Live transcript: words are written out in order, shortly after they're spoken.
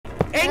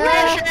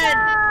Ignition!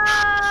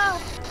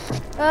 Oh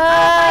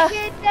my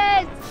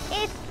goodness!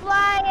 It's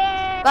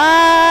flying!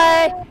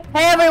 Bye!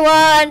 Hey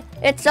everyone!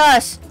 It's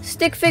us,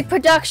 Stickfig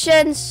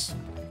Productions!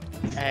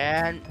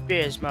 And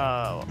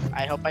Bizmo.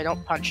 I hope I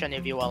don't punch any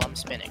of you while I'm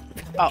spinning.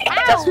 Oh,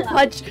 Just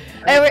punch.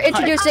 And we're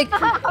introducing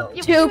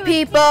two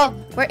people.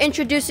 We're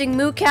introducing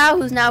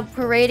MooCow, who's now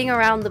parading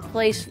around the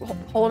place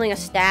holding a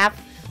staff,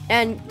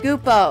 and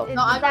Gupo.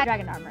 No, I got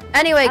dragon armor.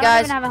 Anyway,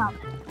 guys,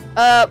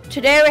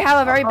 today we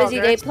have a very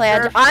busy day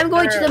planned. I'm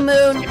going to the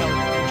moon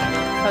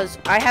because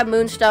I have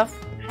moon stuff.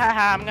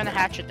 Haha, I'm gonna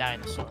hatch a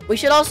dinosaur. We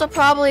should also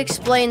probably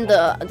explain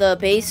the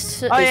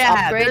base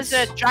upgrades. There's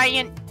a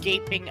giant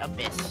gaping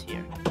abyss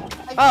here.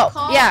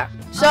 Oh, yeah.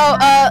 So,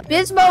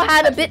 Bizmo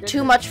had a bit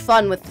too much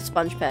fun with the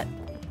sponge pet.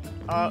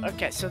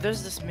 Okay, so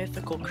there's this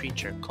mythical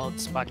creature called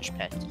Sponge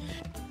Pet.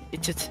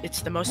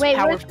 It's the most Wait,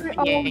 powerful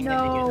oh being in the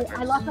no, universe.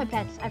 I lost my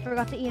pets. I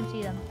forgot to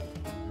EMC them.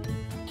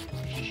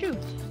 Shoot.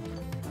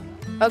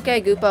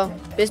 Okay, Gupo.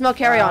 Bizmo,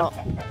 carry on.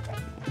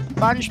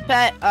 Sponge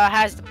Pet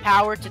has the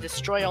power to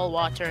destroy all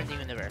water in the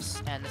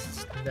universe, and this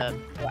is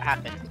what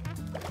happened.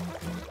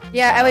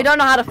 Yeah, and we don't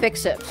know how to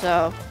fix it,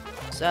 so...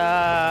 So,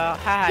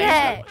 haha.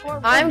 Yeah.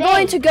 I'm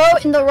going to go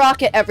in the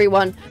rocket,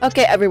 everyone.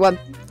 Okay, everyone.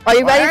 Are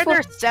you ready for...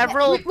 There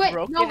several wait,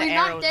 broken no, we're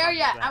not arrows there on the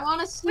yet. ground? I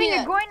want to see Wait, it.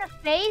 you're going to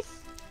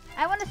space?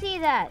 I want to see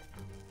that.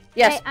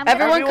 Yes, Wait,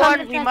 everyone come...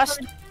 Everyone, we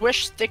must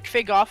wish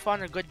Stickfig off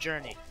on a good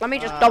journey. Let me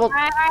just double...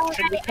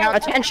 Should we count?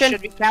 Attention.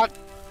 Should we count?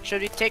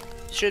 Should we take?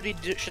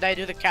 Should I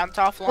do the count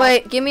off line?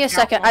 Wait, give me a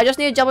second. I just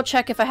need to double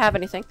check if I have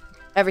anything.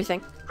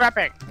 Everything.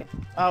 Prepping.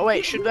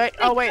 Wait, should I?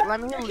 Oh wait,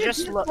 let me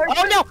just look.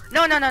 Oh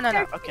no!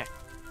 No! Okay.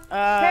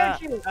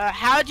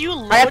 How do you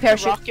load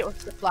the rocket with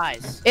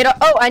supplies?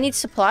 Oh, I need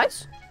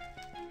supplies?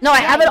 No,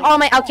 I have it on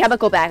my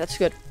alchemical bag. That's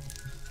good.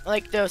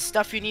 Like the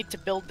stuff you need to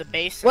build the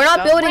base. We're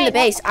not building the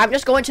base. I'm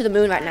just going to the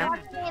moon right now.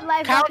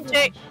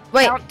 Counting.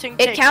 Wait, counting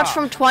it counts takeoff.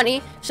 from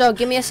 20, so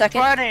give me a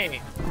second.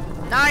 20,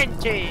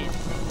 19,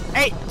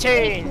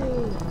 18,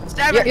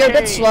 17. You're a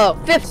bit slow.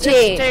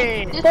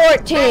 15,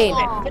 14,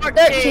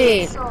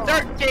 13,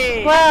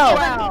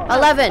 12,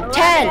 11,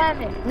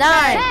 10,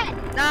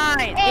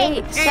 9,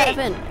 8,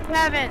 7,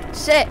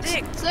 6,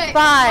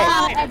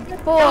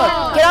 5, 4.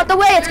 Get out the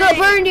way, it's gonna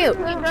burn you.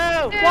 1.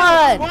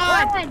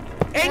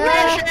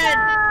 Ignition!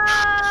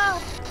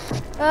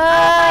 Oh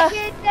my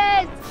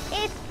goodness!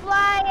 It's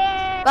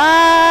flying!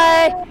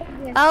 Bye!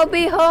 I'll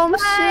be home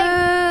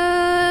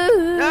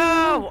soon!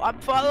 No! I'm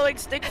following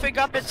Stickfig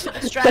up into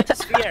the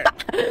stratosphere.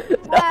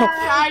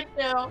 I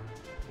do.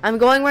 I'm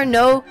going where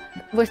no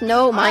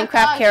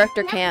Minecraft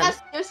character can.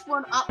 Mess this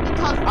one up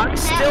because I'm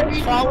still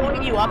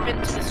following you up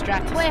into the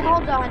stratosphere. Wait,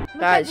 hold on.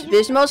 Guys,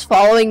 Bizmo's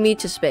following me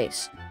to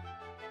space.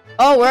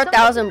 Oh, we're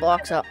 1,000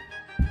 blocks up.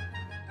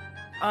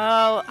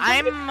 Oh,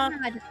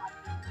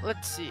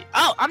 let's see.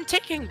 Oh, I'm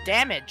taking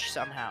damage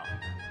somehow.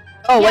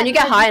 Oh, when you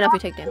get high enough, you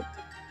take damage.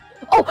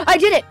 Oh, I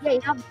did it!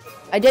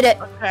 I did it.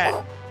 Okay.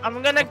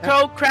 I'm gonna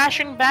go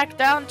crashing back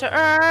down to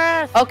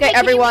Earth. Okay,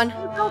 everyone.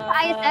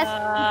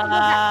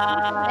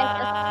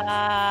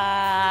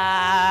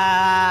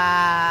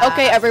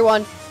 Okay,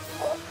 everyone.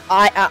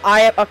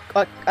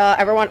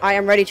 Everyone, I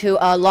am ready to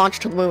launch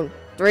to the moon.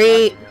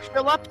 3.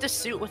 Fill up the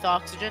suit with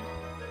oxygen.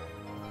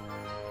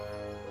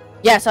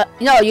 Yes,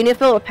 no, you need to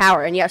fill it with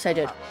power, and yes, I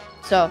did.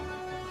 So,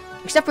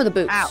 except for the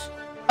boots. Ow.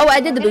 Oh, I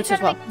did the boots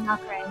as well.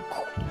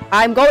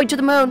 I'm going to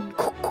the moon.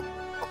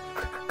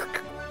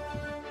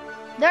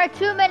 There are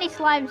too many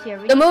slimes here.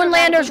 The moon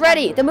lander's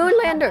ready. The moon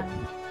lander.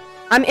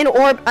 I'm in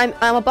orb.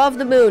 I'm above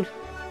the moon.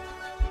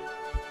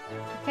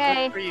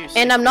 Okay.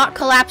 And I'm not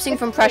collapsing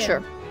from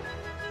pressure.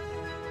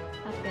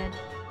 That's good.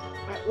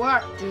 It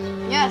worked.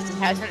 Yes. It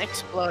hasn't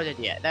exploded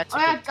yet. That's Oh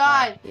a my good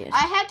god. Yes.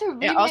 I had to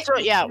remake also,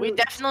 the yeah, we suit.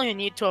 definitely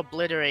need to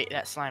obliterate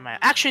that slime.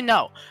 Actually,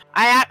 no.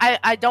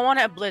 I don't want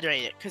to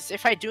obliterate it, because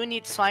if I do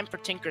need slime for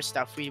Tinker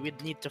stuff, we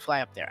would need to fly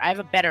up there. I have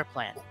a better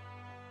plan.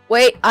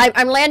 Wait,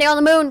 I'm landing on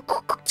the moon.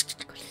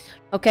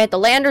 Okay, the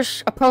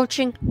lander's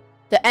approaching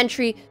the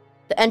entry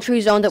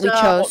zone that we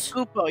chose.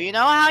 Gupo, you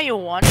know how you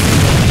want.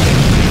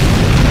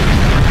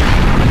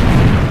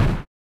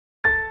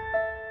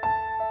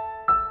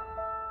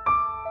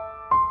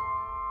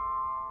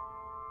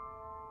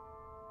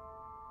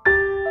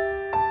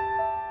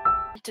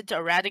 To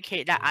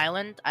eradicate that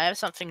island, I have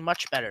something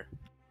much better.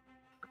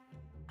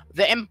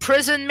 The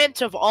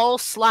imprisonment of all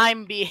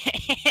slime beings.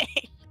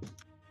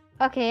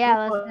 Okay,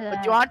 yeah, let's do Do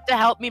that. you want to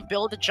help me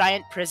build a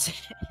giant prison?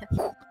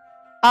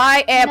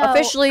 I am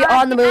officially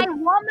on the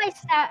moon.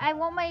 I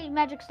want my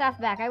magic staff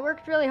back. I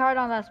worked really hard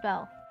on that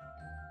spell.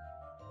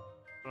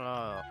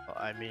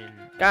 I mean,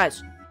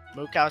 Guys,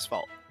 MooCow's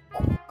fault.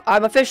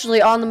 I'm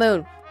officially on the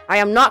moon. I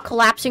am not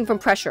collapsing from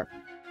pressure.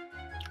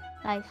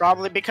 Nice.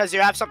 Probably because you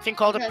have something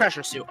called a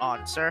pressure suit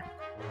on, sir.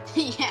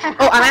 Yeah.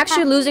 Oh, I'm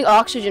actually losing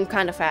oxygen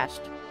kind of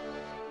fast.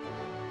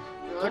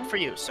 Good for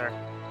you, sir.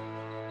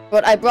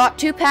 But I brought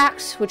 2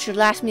 packs, which should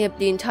last me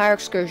the entire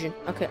excursion.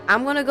 Okay,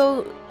 I'm gonna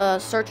go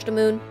search the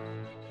moon.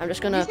 I'm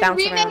just gonna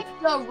bounce around. Remake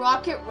the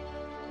rocket.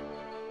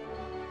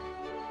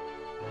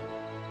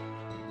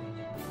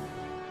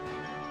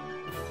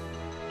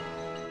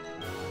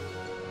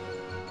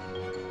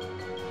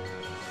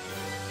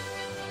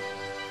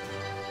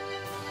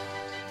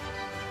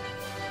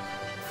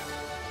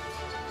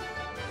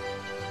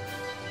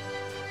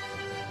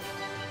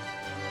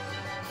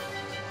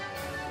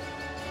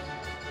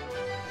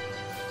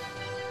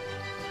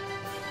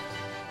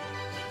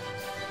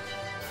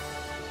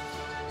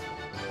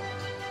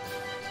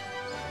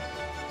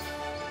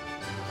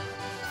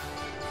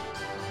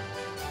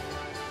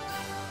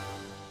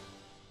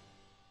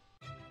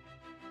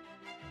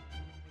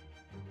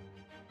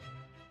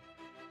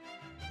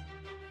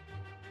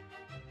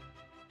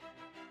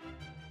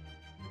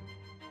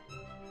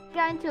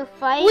 got into a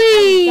fight.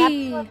 Whee! And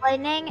zapped with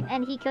lightning,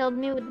 and he killed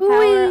me with the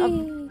power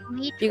of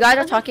leech. You guys are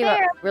Wasn't talking about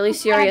fair. really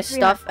serious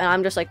stuff, and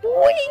I'm just like,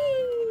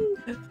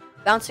 whee!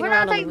 Bouncing We're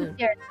around not on the talking moon.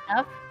 serious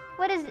stuff.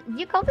 What is? Do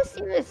you call this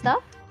serious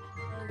stuff?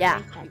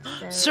 Yeah.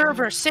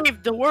 Server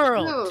saved the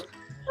world.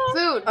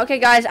 Food. Okay,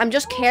 guys, I'm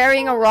just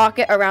carrying a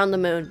rocket around the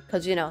moon,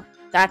 because, you know,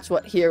 that's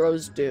what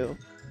heroes do.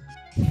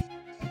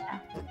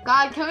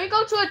 God, can we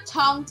go to a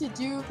town to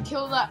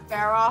kill that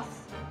Pharaoh?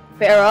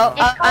 Pharaoh,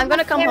 It's I'm called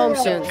gonna the come home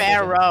Pharaoh. soon.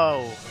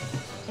 Pharaoh.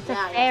 It's a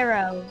Yeah, yeah.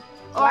 pharaoh.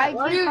 Alright,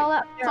 Why do you call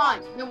it pharaoh?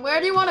 Fine. Then where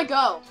do you want to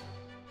go?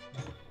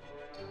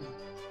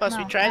 Plus,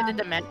 we No, tried the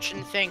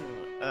dimension thing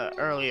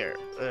earlier,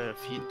 a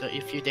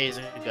few days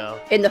ago.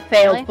 In the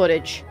failed Really?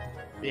 footage.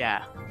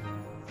 Yeah.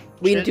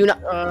 We Should- do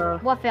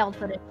not. What failed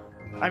footage?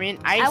 I mean,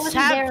 I wasn't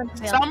there have in the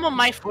failed some of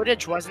my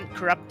footage wasn't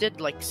corrupted.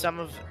 Like some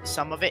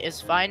of it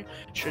is fine.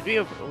 Should we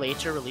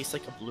later release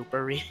like a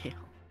blooper reel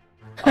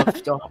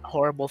of the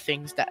horrible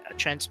things that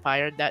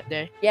transpired that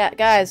day? Yeah,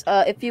 guys,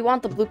 if you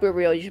want the blooper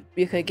reel, you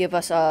could give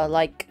us a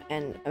like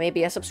and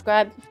maybe a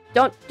subscribe.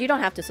 You don't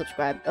have to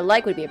subscribe. A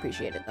like would be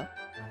appreciated, though.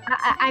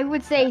 I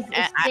would say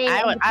stay I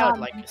in would the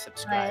like comments, to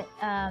subscribe.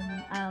 but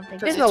I don't think.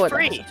 Because Bizmo it's would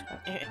like free.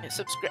 to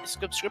subscribe.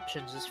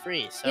 Subscriptions is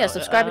free. So, Yeah,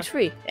 subscribe is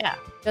free. Yeah.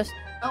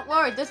 Don't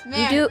worry, this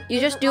man. You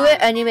just do it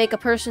and you make a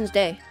person's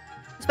day.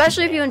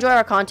 Especially if you enjoy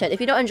our content. If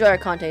you don't enjoy our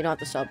content, you don't have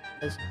to sub.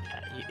 'Cause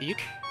You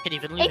can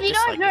even leave If a you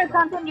don't dislike enjoy our if you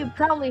want. content, you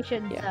probably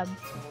shouldn't Yeah. sub.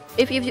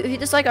 if you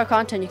dislike our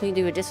content, you can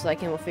do a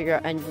dislike and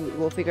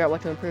we'll figure out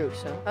what to improve.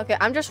 So okay,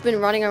 I've just been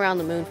running around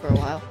the moon for a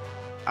while.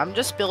 I'm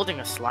just building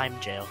a slime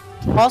jail.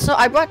 Also,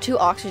 I brought 2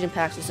 oxygen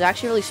packs. This is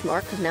actually really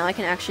smart because now I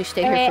can actually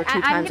stay here for 2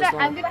 times as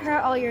long. I'm gonna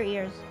hurt all your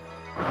ears.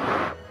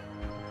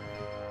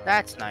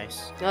 That's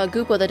nice.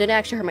 Gupo, that didn't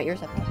actually hurt my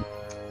ears that bad.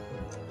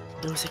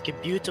 There was like a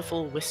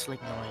beautiful whistling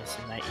noise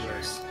in my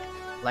ears,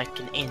 like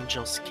an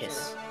angel's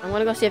kiss. I'm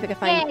gonna go see if I can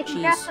Yeah, find if you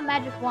grab cheese. some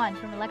magic wand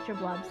from Electro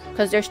Blobs.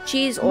 Because there's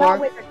cheese Not ore.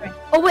 wizard drink.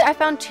 Oh wait, I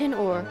found tin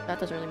ore. That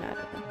doesn't really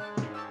matter.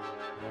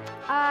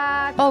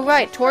 Uh, Oh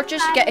right,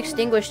 torches get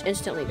extinguished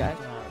instantly, guys.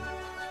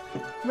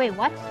 wait,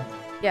 what?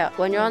 Yeah,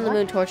 when you're on the What?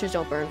 moon, torches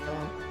don't burn for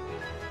long.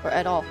 Or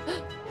at all.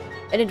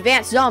 An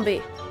advanced zombie!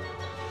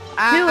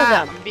 2 of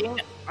them!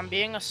 I'm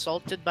being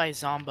assaulted by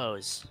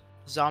zombos.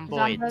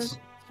 Zombos? Zomboids.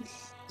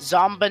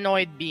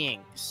 Zombanoid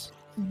beings.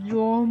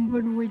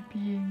 Zombanoid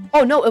being.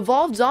 Oh no,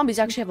 evolved zombies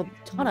actually have a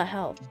ton of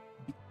health.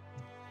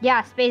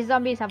 Yeah, space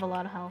zombies have a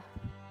lot of health.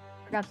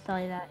 Forgot to tell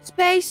you that.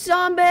 Space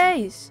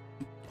zombies!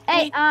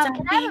 Hey,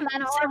 can I have a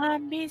mana orb?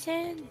 Zombies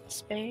in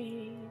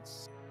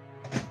space.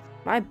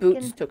 My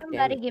boots Can took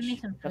somebody damage. give me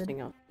some food? Nothing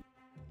else.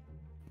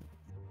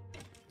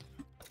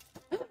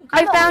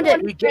 I Come found on,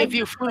 it! We gave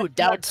you food.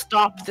 That would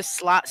stop the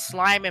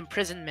slime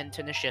imprisonment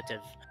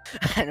initiative.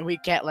 And we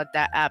can't let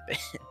that happen.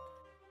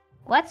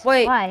 What?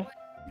 Wait. Why?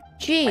 I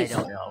Cheese!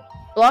 don't know.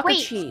 Block Wait,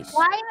 of cheese.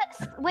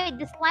 Wait,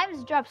 the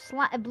slimes drop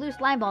blue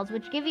slime balls,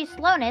 which give you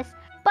slowness,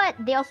 but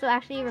they also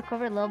actually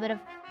recover a little bit of.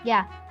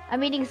 Yeah,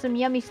 I'm eating some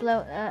yummy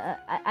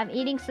I'm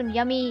eating some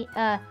yummy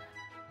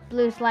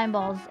blue slime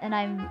balls, and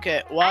I'm.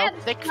 Okay, I well,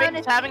 have Thick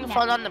slowness Fig's having 3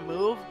 fun now. on the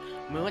moon.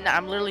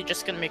 I'm literally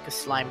just gonna make a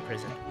slime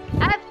prison.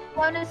 I have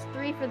slowness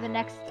 3 for the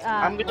next.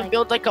 I'm gonna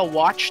build like a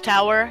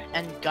watchtower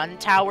and gun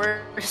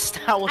towers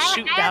that will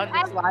shoot down the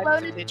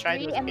slimes if they try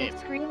to and escape. the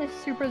screen is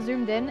super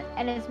zoomed in,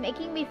 and it's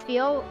making me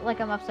feel like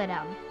I'm upside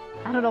down.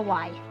 I don't know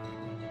why.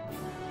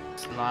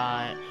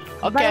 Slime.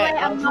 By the Okay, way,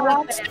 I'm who not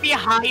wants upset. to be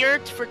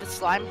hired for the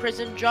slime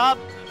prison job?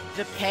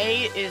 The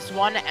pay is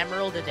 1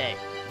 emerald a day.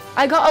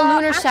 I got a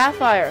lunar actually-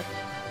 sapphire.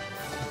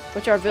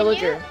 Which are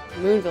villager.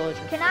 Moon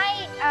villager. Can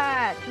I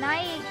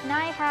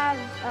have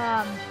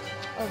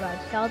oh god,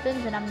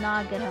 skeletons, and I'm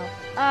not good health.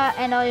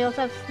 And I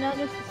also have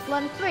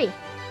slowness 3,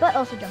 but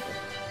also jumping.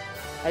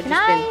 I've Can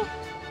just I? been.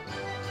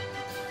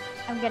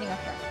 I'm getting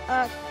off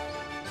track.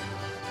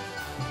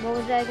 What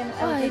was I gonna?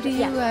 Why do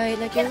you write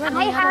like you're Can running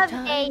I out of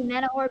have time? a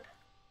mana orb?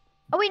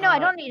 Oh wait, no, I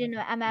don't need a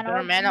mana There are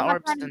orb. mana I'm not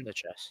orbs trying to- in the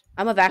chest.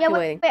 I'm Yeah,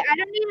 evacuating. wait, I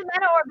don't need a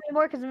mana orb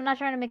anymore because I'm not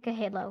trying to make a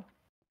halo.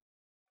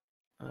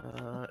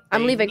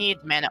 I'm They leaving. need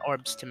mana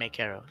orbs to make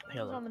It's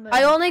Halo. on the moon.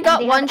 I only And got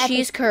they 1 have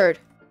cheese curd.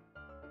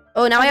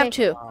 Oh, now I have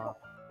 2.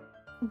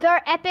 There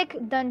are epic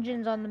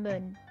dungeons on the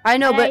moon. I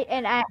know, And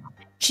but I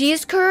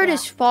cheese curd Yeah.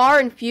 is far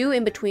and few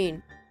in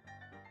between.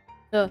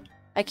 So,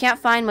 I can't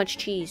find much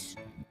cheese.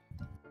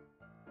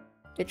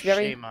 It's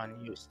very... Shame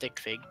on you, Stick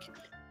Fig.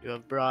 You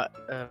have brought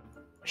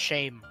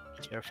shame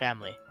to your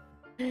family.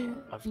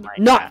 Of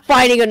Not Minecraft.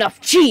 finding enough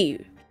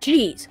cheese!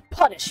 Cheese!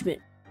 Punishment!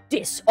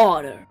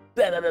 Dishonor!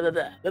 Blah, blah, blah, blah,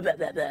 blah, blah,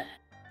 blah, blah.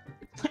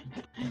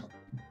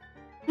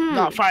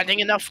 Not finding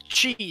enough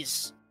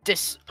cheese.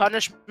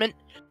 Punishment.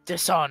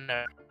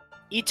 Dishonor.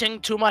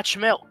 Eating too much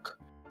milk.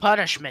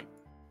 Punishment.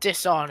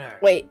 Dishonor.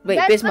 Wait,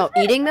 That's Bizmo,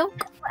 listen- eating milk?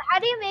 how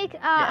do you make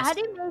how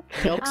do you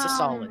make Milk's a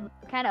solid.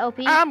 kind of OP?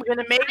 I'm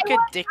gonna make I a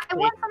want- dick I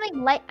want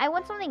something light. I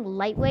want something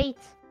lightweight.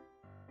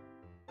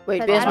 Wait,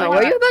 But I Bizmo, don't were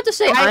know. you about to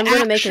say I'm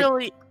gonna make a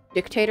actually...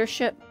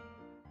 dictatorship?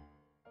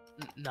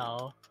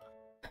 No.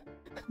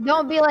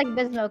 Don't be like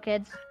Bizmo,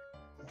 kids.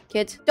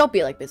 Kids, don't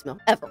be like Bizmo,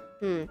 ever.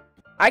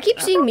 I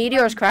keep seeing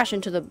meteors crash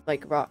into the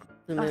rock,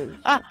 the moon.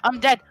 I'm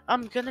dead.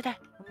 I'm gonna die.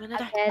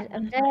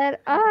 I'm dead.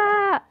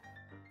 Ah!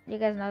 You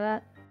guys know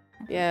that?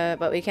 Yeah,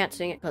 but we can't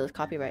sing it because it's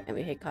copyright, and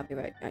we hate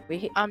copyright.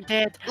 I'm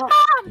dead.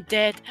 I'm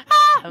dead.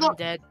 I'm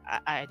dead.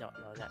 I don't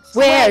know that.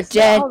 We're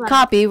dead.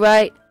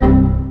 Copyright.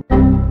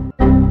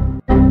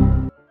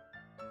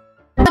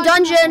 The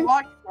dungeon.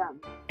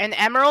 An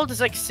emerald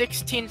is like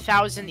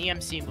 16,000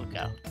 EMC,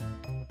 MooCow.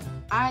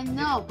 I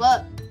know,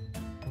 but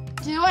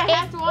do I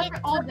have to watch it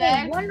all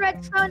day? One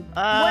redstone. One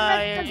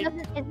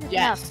redstone isn't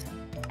yes. enough.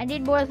 I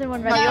need more than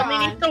one No, redstone. you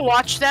only need to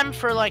watch them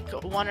for like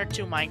 1 or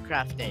 2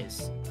 Minecraft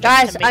days.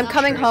 Guys, I'm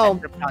coming home.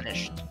 You're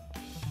punished.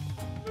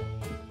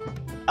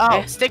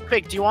 Oh,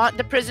 Stickpig, do you want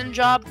the prison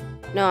job?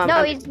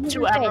 No, he's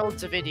 2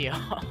 emeralds a video.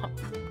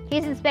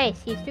 He's in space.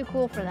 He's too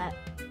cool for that.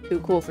 Too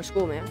cool for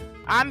school, man.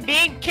 I'm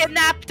being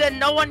kidnapped and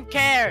no one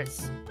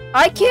cares.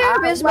 I care,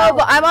 Bizmo,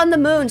 but I'm on the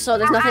moon, so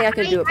there's nothing I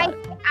can do about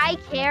it. I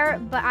care,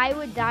 but I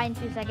would die in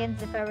 2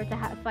 seconds if I were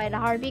to fight a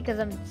Harpy, because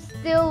I'm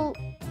still,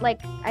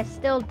 I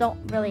still don't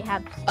really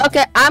have...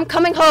 Okay, I'm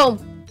coming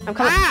home. I'm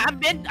coming.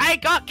 I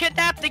got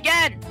kidnapped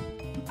again.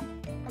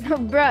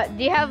 Bruh,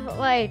 do you have,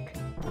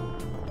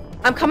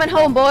 I'm coming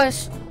home,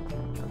 boys.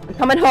 I'm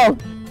coming home.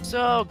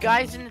 So,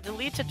 guys, in the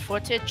deleted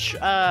footage,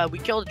 we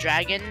killed a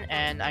dragon,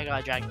 and I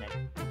got a dragon egg.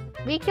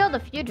 We killed a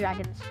few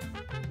dragons.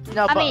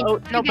 No,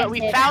 but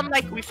we found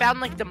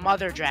the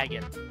mother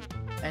dragon,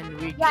 and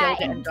we killed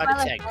it and got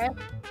its egg.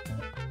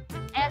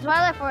 And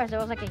Twilight Forest, there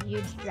was like a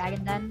huge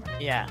dragon then.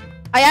 Yeah.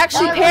 I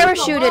actually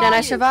parachuted and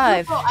I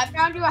survived. I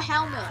found you a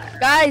helmet.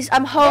 Guys,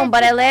 I'm home,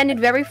 but I landed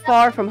very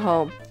far from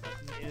home.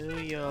 New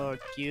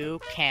York, you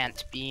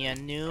can't be a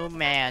new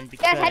man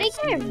because Guys, how do you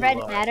get red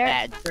matter?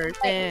 Bad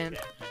person.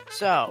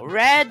 So,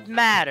 red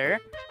matter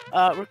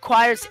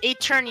requires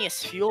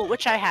Eternius fuel,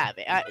 which I have.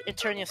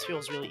 Eternius fuel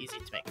is really easy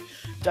to make.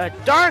 The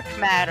dark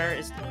matter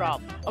is the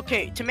problem.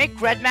 Okay, to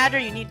make red matter,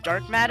 you need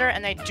dark matter,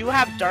 and I do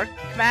have dark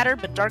matter,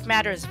 but dark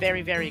matter is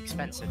very, very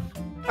expensive.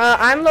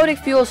 I'm loading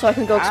fuel so I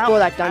can go explore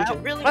that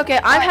dungeon. Okay,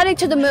 I'm heading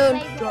to the moon.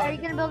 Are you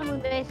gonna build a moon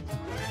base?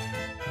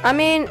 I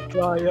mean...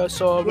 All you need is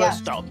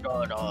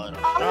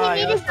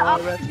the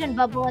oxygen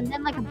bubble and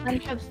then like a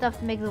bunch of stuff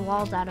to make the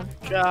walls out of.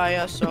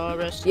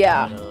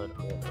 Yeah.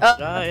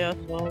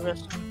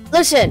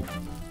 Listen,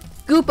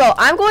 Gupo,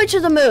 I'm going to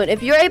the moon.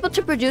 If you're able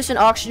to produce an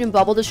oxygen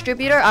bubble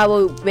distributor, I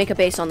will make a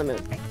base on the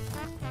moon.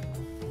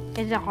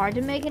 Is it hard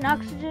to make an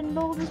oxygen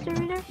bubble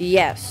distributor?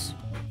 Yes.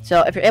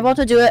 So if you're able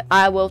to do it,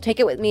 I will take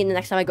it with me the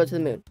next time I go to the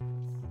moon.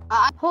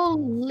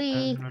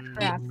 Holy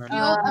crap.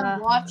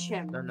 Watch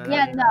him.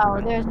 Yeah, no,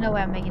 there's no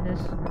way I'm making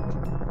this.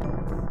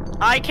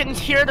 I can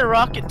hear the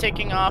rocket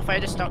taking off, I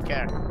just don't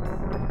care.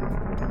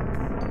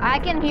 I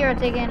can hear it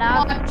taking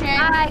off.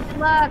 Hi, good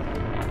luck.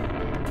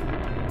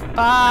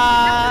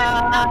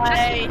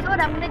 Bye. What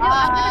I'm gonna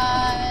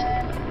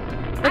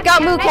do, Look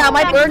out, MooCow, I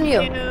might burn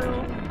you.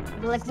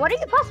 Like, what are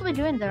you possibly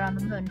doing there on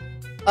the moon?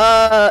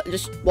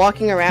 Just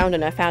walking around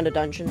and I found a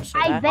dungeon. So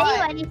I bet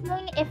you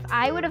anything, if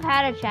I would have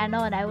had a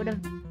channel and I would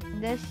have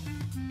this,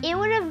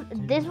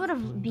 this would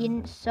have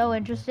been so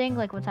interesting,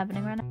 like what's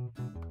happening right now.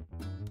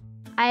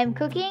 I am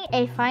cooking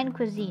a fine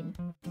cuisine.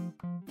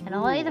 And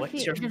only the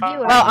viewers.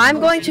 Oh, I'm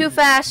going too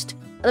fast.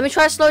 Let me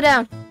try to slow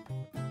down.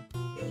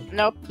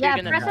 Nope, yeah,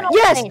 you're gonna die.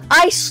 Yes,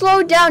 I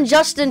slowed down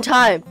just in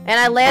time, and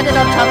I landed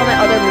on top of my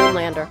other moon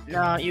lander.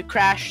 No, you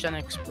crashed and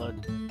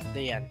exploded.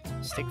 The end.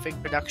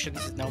 Stickfig Productions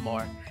is no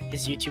more.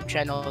 His YouTube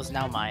channel is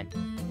now mine.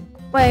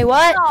 Wait,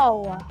 what?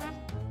 No.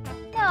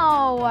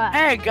 No.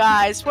 Hey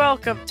guys,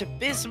 welcome to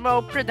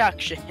Bizmo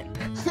Production.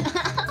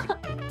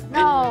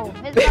 No,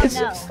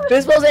 Bizmo, no.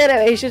 Bizmo's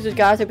animations would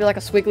guys would be like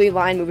a squiggly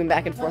line moving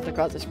back and forth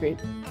across the screen.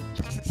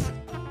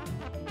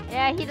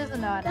 Yeah, he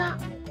doesn't know how to.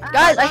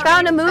 Guys, I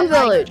found a moon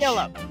village.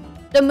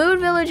 The moon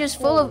village is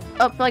full of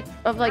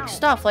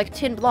stuff like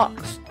tin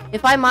blocks.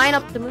 If I mine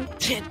up the moon,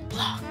 tin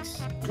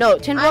blocks. No,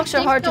 tin blocks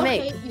are hard to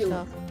make.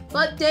 So.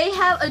 But they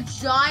have a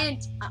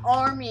giant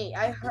army.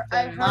 I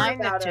heard mine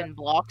about the tin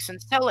blocks and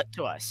sell it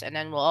to us, and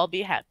then we'll all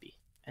be happy,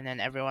 and then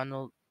everyone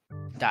will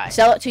die.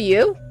 Sell it to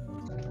you?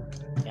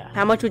 Yeah.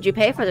 How much would you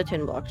pay for the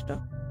tin blocks,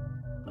 though?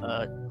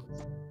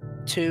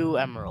 2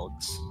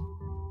 emeralds.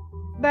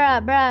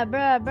 Bruh.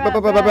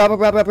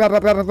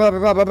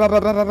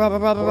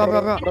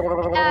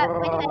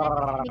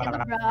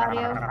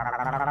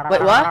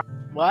 Wait, what?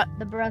 What?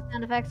 The bruh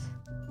sound effects.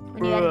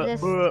 When you edit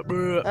this.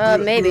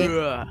 Maybe.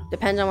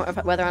 Depends on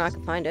whether or not I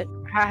can find it.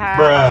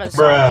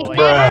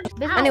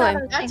 Anyway.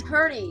 That's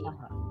hurty.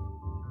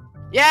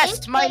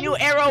 Yes, my new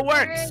arrow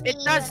works. It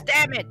does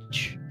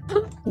damage.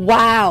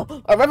 Wow,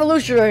 a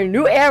revolutionary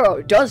new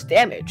arrow does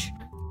damage.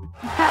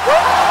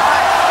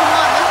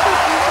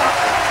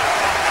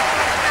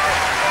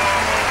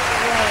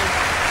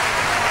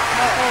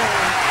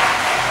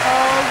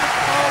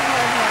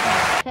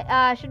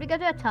 Should we go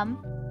to a tum?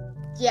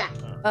 Yeah.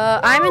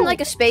 I'm in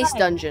like a space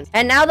dungeon,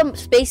 and now the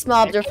space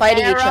mobs are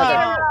fighting each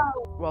other.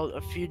 Well,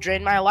 if you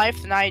drain my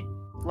life, then I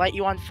light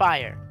you on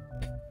fire.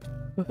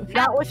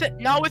 Not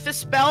with a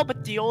spell,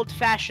 but the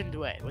old-fashioned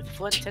way, with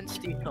flint and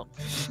steel.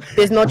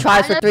 Bizmo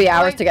tries for 3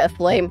 hours to get a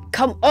flame.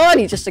 Come on,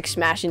 he's just like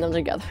smashing them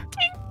together.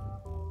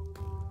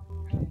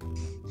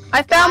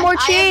 I found more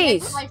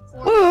cheese!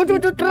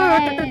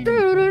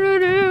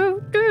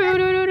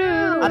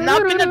 I'm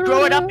not gonna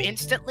grow it up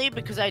instantly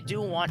because I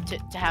do want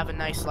it to have a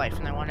nice life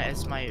and I want it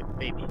as my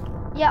baby.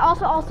 Yeah,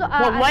 also,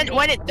 Well,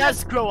 when it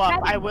does grow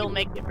up, I will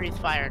make it breathe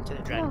fire into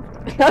the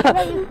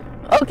dragon.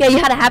 Okay, you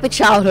had a happy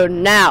childhood,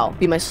 now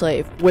be my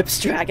slave. Whips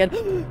dragon.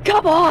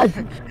 Come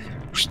on!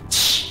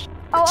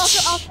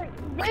 Also,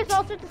 there's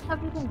all sorts of stuff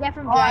you can get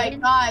from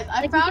dragons. Alright, guys,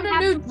 I Like, found you a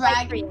can new have them fight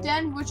for dragon you.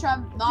 den, which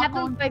I'm not Have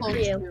them going fight for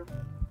close you.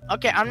 to.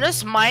 Okay, I'm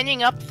just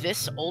mining up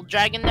this old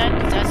dragon then,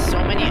 because it has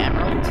so many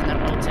emeralds, and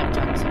emeralds have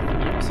tons of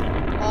EMC.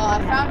 I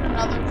found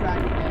another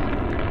dragon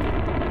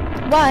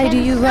den. Why do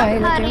you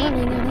ride like somebody-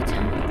 you're running out of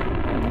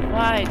time?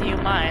 Why do you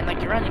mind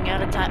like you're running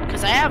out of time?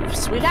 Because I have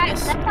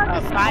swiftness That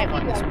song is 5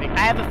 on this big. I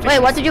have a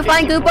Wait, what did you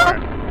find, 54.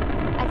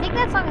 I think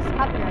that song is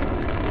copyrighted.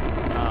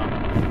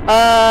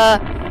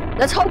 Oh.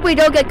 Let's hope we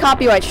don't get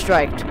copyright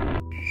striked.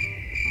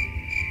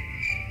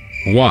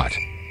 What?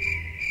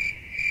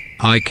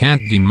 I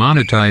can't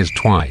demonetize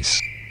twice.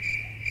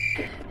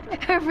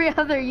 Every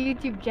other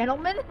YouTube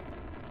gentleman.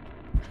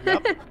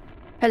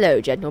 Hello,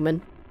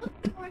 gentlemen.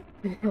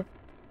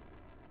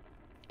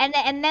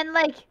 And then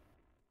like,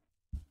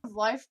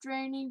 Life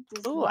draining.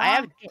 does Ooh, not- I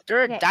have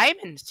Okay.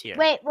 diamonds here.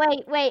 wait.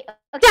 Okay.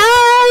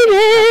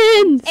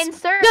 Diamonds!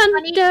 Insert Dun,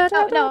 funny. dun,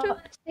 No, dun, no.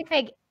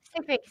 Stick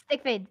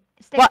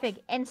What? fig.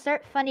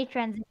 Insert funny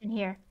transition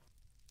here.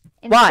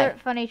 Why?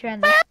 Insert funny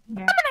transition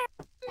here.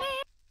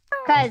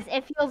 Cause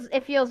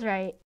it feels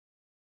right.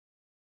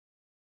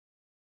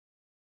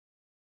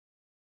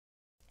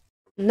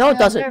 No, it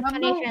doesn't. Insert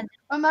funny transition.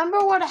 Remember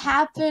what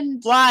happened?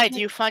 Why do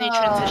you funny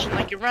Uh, transition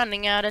like you're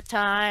running out of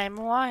time?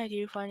 Why do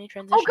you funny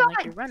transition Oh god,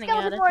 like you're running out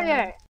skeleton of time?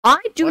 warrior. I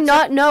do What's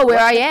not know where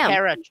I What's a am.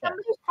 Terra chest?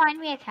 Somebody find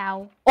me a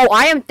cow. Oh,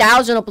 I am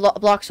thousands of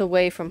blocks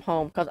away from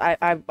home because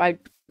I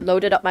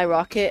loaded up my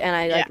rocket and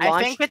I Yeah, like I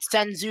launched. think it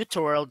sends you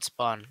to world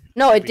spawn.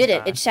 No, it every didn't.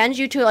 time. It sends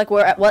you to like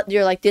where what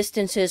your like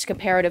distance is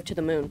comparative to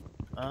the moon.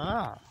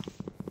 Oh.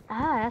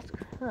 Ah, that's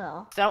cool.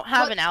 I don't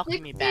have But an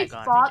alchemy Stickfig bag on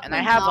me, fought and the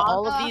I have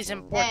all of Naga, these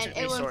important and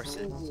it was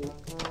resources. easy.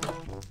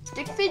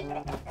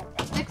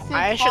 Stickfig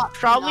I should fought the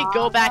probably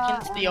go back Naga,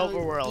 into the and it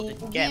was overworld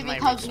and easy get my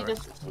because he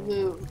resources. just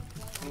flew.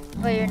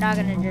 Wait, you're not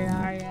gonna do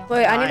that, are you?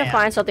 Wait, I need to am.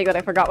 find something, but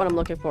I forgot what I'm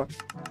looking for.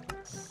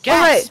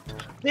 Guess!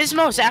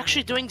 Bizmo's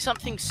actually doing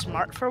something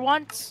smart for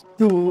once.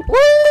 Woo!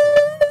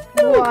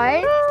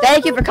 What?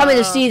 Thank you for coming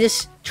to see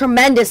this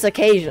tremendous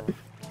occasion.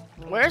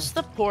 Where's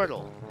the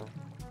portal?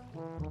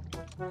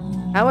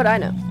 How would I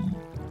know?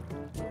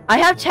 I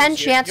have 10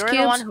 chance You're the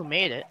one cubes who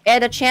made it.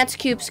 and a chance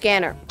cube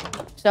scanner.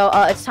 So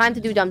it's time to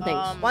do dumb things.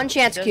 One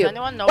chance does cube.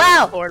 anyone know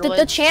Wow, where the portal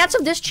the is? chance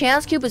of this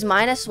chance cube is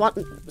minus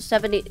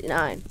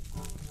 179.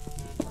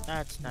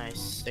 That's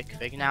nice,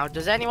 Stickfig. Now,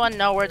 does anyone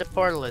know where the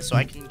portal is so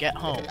I can get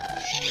home?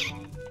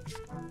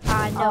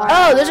 No.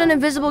 Oh, there's an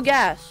invisible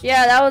gas.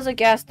 Yeah, that was a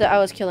gas that I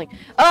was killing.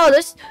 Oh,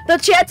 the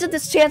chance of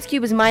this chance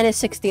cube is minus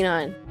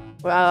 69.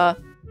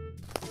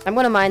 I'm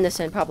gonna mine this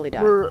and probably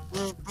die.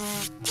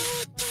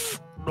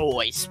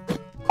 Noise.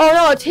 Oh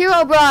no, it's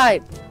Hero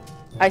Bride!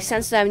 I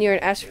sense that I'm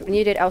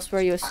needed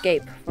elsewhere you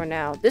escape for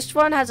now. This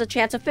one has a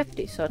chance of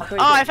 50, so it's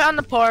pretty Oh, good. I found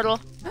the portal.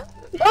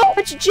 Oh,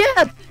 it's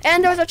Jeb!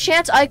 And there's a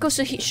chance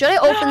icosahedron. Should I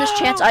open this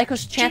chance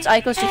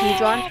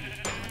icosahedron?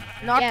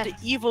 Not Yes. the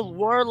evil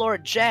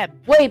warlord Jeb.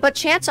 Wait, but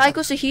chance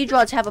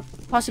icosahedrons have a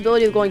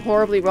possibility of going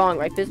horribly wrong,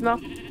 right,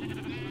 Bizmo?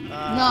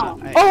 No.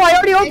 Oh, I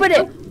already opened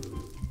it!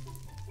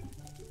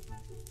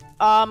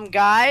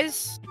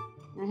 Guys.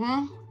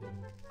 Mm-hmm.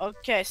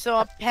 Okay, so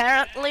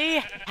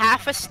apparently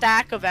half a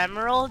stack of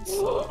emeralds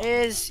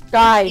is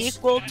Guys,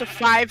 equal to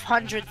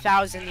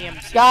 500,000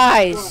 EMC.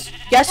 guys,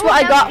 guess what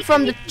I got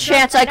from the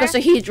chance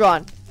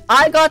icosahedron?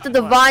 I got the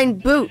divine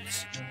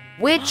boots,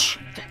 which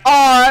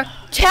are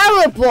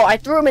terrible. I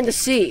threw them in the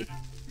sea.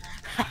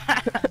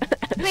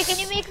 Wait, can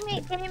you make me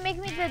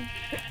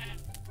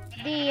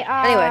the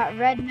Anyway.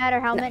 red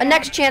matter helmet? A now?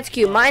 next chance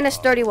cube, minus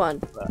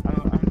 31.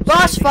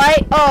 Boss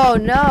fight? Oh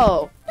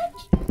no.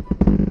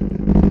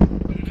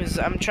 Because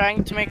I'm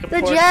trying to make a The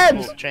portable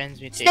gems!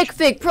 transmutation. Stick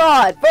Fig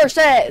Prod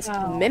versus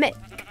Oh. Mimic.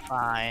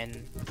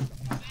 Fine.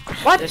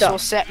 What This the? will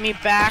set me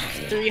back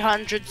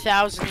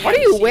 300,000. What are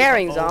you EMC.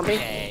 wearing, zombie?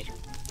 Okay.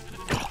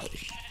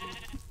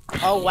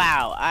 Oh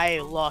wow, I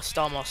lost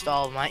almost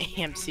all of my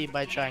EMC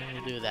by trying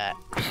to do that.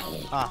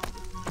 Huh.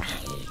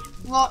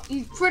 Well,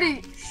 he's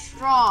pretty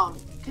strong,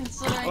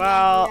 considering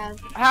Well, that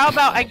he has... how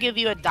about I give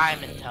you a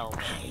diamond helmet?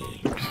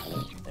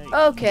 There you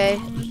go. Okay.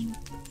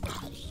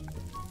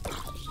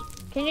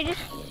 Can you just?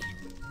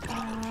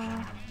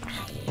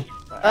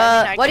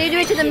 I What are you can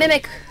doing to the make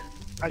Mimic?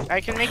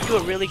 I can make you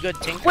a really good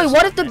tinker. Wait,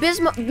 what if the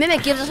smith.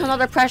 Mimic gives us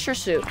another pressure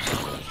suit?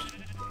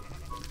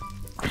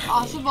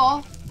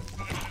 Possible.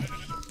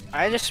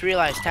 I just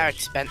realized how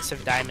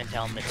expensive diamond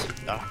helmets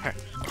are.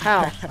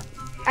 How?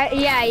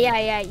 Yeah.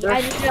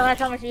 I just realized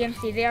how much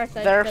EMC they are.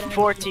 So They're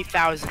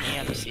 40,000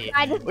 EMC.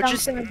 I just which dumped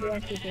is them into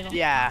EMC people.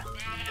 yeah.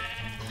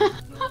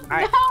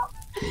 Alright.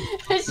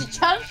 It's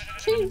just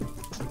cheap.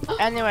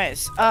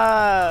 Anyways,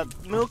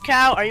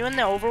 MooCow, are you in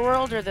the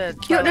overworld or the?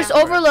 Cute, there's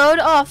Twilight overload.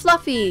 Oh,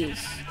 fluffies.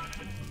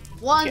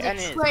 One's Okay, a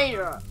anyways.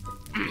 traitor.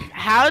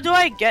 How do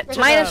I get to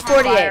Minus the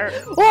 48. fire?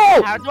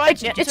 Whoa! How do I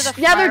get to It's the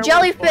another fireworks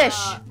jellyfish.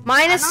 fort?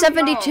 Minus I don't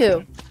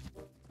 72.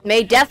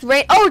 May death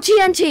rain. Oh,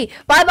 TNT.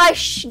 Bye bye,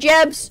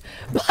 Jebs.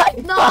 Bye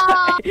No.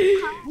 bye.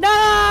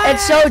 No! And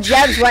so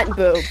Jebs went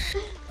boob.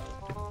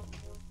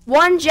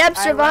 One Jeb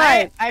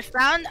survived. I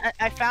found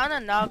a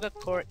Naga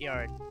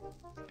courtyard.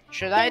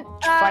 Should I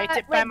fight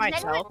it by wait,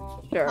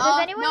 myself? Sure. Does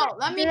anyone- No,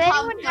 let me does come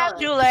anyone kill have- it.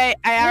 Too late.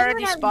 I Anyone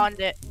already have- spawned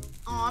it.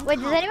 Oh, I'm Wait,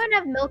 does coming. anyone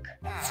have milk?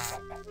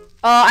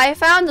 I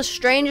found the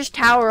strangest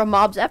tower of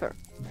mobs ever.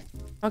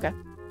 Okay.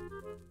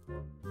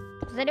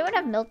 Does anyone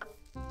have milk?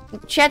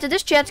 Chance of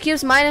this chance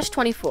cube's minus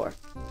 24.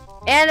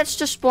 And it's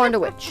just spawned a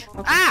witch.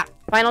 Okay. Ah!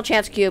 Final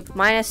chance cube,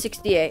 minus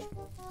 68.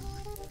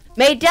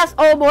 May death,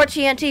 oh, more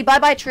TNT,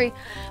 bye-bye tree.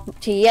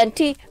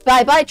 TNT,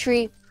 bye-bye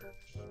tree.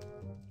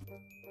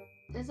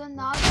 There's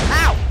another.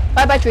 Ow!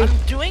 Bye-bye tree. I'm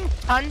doing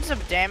tons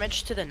of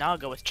damage to the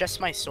Naga with just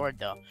my sword,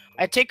 though.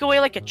 I take away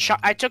like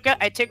I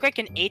take like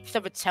an eighth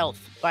of its health.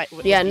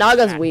 With Yeah, each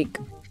Naga's attack. weak.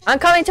 I'm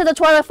coming to the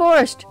Twilight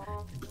Forest.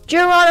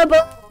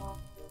 Geronimo.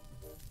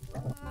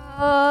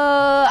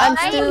 I'm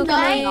I still am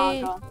dying.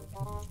 coming.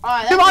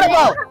 Alright,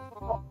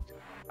 Geronimo.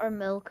 Or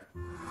milk?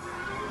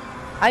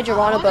 I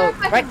Geronimo I wonder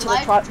if I right can to the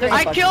life Twilight drain.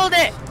 I Forest. killed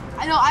it!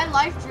 I know, I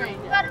life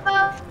drained it.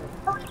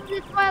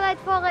 The Twilight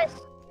Forest.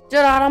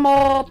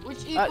 Geronimo.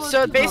 Which equals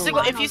So to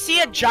basically, the if you see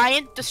a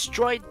giant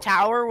destroyed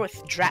tower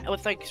with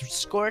like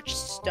scorched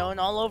stone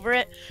all over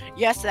it,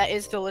 yes, that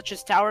is the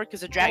Lich's tower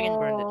because a dragon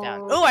burned it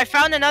down. Oh, I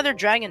found another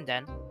dragon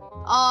den. You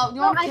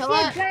want to I kill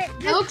see a it?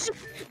 giant. It looks.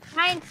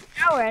 Giant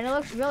tower, and it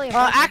looks really.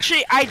 impressive.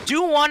 Actually, I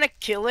do want to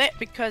kill it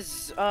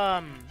because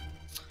I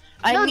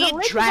No, the need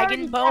Lich is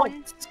dragon already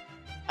bones.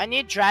 I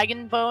need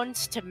dragon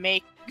bones to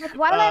make. The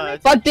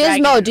Twilight But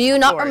dragon Bizmo, do you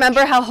not forge.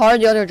 remember how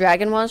hard the other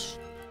dragon was?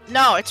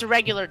 No, it's a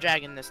regular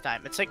dragon this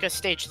time. It's like a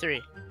stage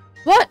 3.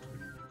 What?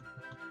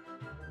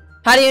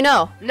 How do you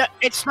know? No,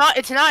 it's not.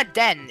 It's not a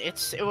den.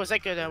 It was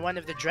like one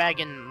of the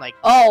dragon like.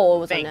 Oh, it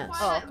was a Thank- nest.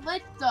 Twilight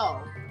lit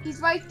though. He's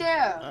right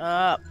there.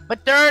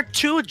 But there are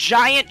 2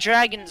 giant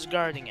dragons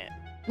guarding it.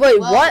 Wait,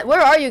 Well- what?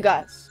 Where are you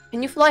guys?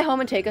 Can you fly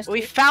home and take us?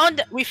 We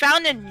found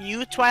a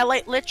new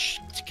Twilight Lich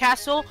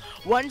castle.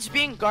 One's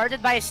being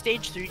guarded by a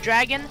stage 3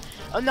 dragon.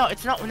 Oh no,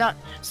 it's not.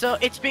 So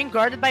it's being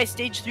guarded by a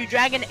stage 3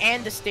 dragon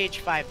and a stage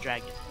 5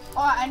 dragon.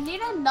 Alright, I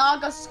need a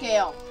Naga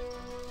scale.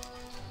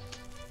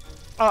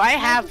 Oh, I Can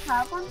have just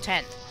have one?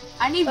 10.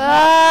 I need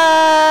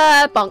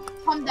one. Bunk.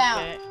 Come down.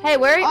 Okay. Hey,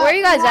 where are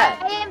you guys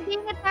at? I am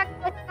being attacked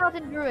by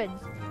skeleton druids.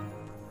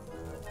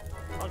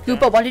 Okay.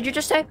 Gupo, what did you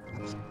just say?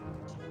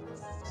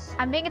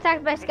 I'm being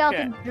attacked by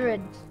skeleton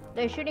druids.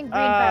 They're shooting green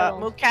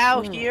fireballs.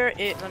 MooCow, Hmm. here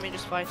it. Let me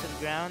just fly to the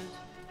ground.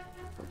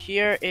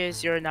 Here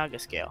is your Naga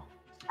scale.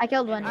 I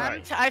killed one.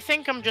 I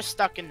think I'm just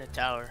stuck in the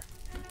tower.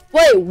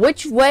 Wait,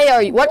 which way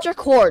are you? What's your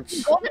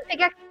coords? Golden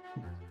pickaxe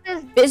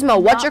is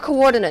Bismo, what's your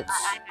coordinates?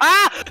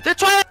 Ah! The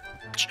Twilight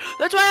Lich!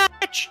 The Twilight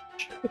Lich!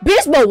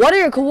 Bismo, what are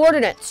your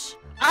coordinates?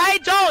 I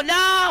don't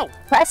know!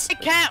 Press. I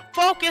can't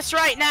focus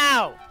right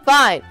now!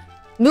 Fine.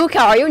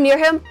 MooCow, are you near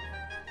him?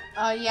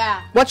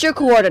 Yeah. What's your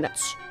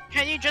coordinates?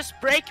 Can you just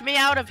break me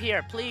out of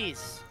here,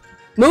 please?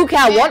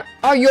 MooCow, what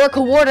are your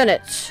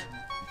coordinates?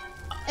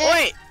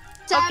 Wait!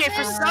 Okay,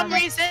 for 7, some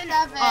 6, reason.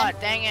 7, Oh,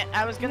 dang it.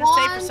 I was gonna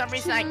say for 1, some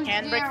reason I 2,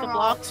 can break the 0,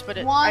 blocks, but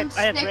I 1,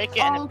 break it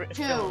and it 6,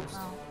 0, 2. fails.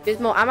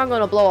 Bismo, I'm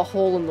gonna blow a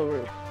hole in the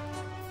roof.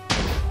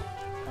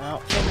 I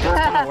don't think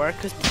that's gonna work,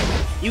 because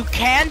you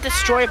can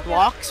destroy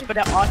blocks, but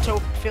it auto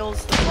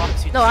fills the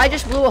blocks you No, I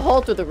just blew a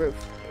hole through the roof.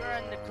 You're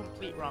in the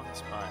complete wrong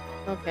spot.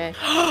 Okay.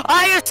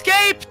 I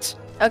escaped!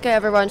 Okay,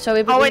 everyone, so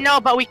we Oh wait, no,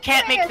 but we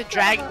can't make the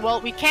dragon.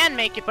 Well, we can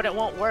make it, but it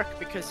won't work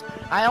because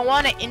I don't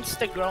want to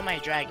insta-grow my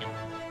dragon.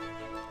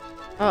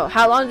 Oh,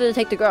 how long did it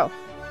take to grow?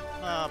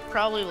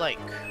 Probably like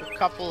a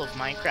couple of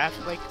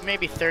Minecraft, like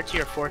maybe 30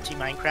 or 40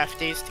 Minecraft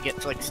days to get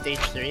to like stage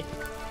 3.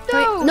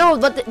 Wait, no,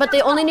 but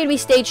they only need to be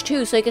stage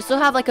 2, so you can still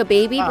have like a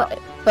baby, Oh.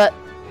 but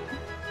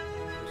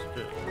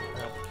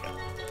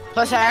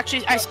Plus,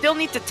 I still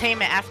need to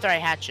tame it after I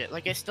hatch it.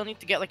 Like, I still need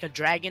to get like a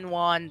dragon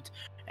wand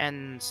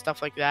and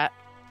stuff like that.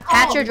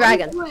 hatch your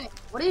dragon.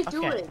 What are you Okay.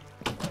 doing?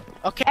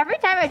 Okay, every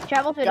time I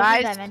travel to a Guys.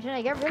 different dimension,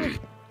 I get really.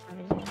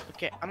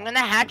 okay, I'm gonna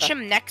hatch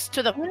him next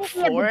to the Where is he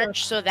at the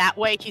forge, so that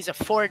way he's a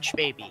forge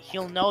baby.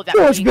 He'll know that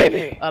Forge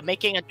baby!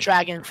 making a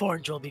dragon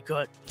forge will be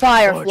good.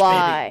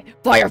 Firefly!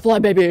 Firefly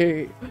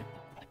baby!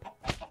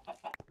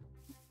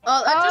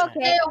 Oh, let's just Okay.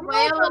 stay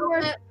away a little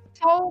bit.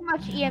 So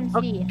much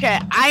EMC. Okay,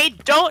 I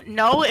don't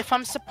know if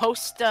I'm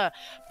supposed to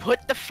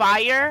put the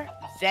fire,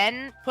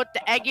 then put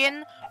the egg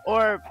in,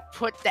 or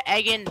put the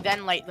egg in,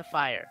 then light the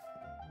fire.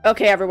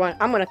 Okay, everyone,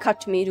 I'm gonna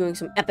cut to me doing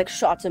some epic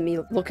shots of me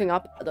looking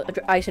up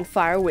the Ice and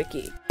Fire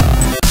wiki.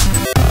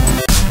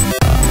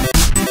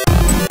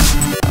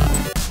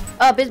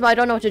 Bizmo, I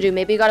don't know what to do.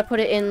 Maybe you gotta put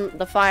it in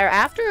the fire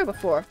after or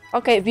before?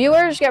 Okay,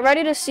 viewers, get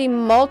ready to see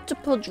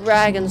multiple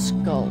dragon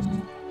skulls.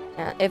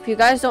 If you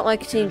guys don't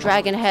like seeing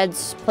dragon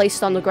heads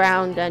placed on the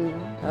ground, then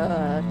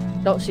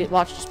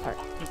watch this part.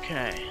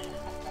 Okay.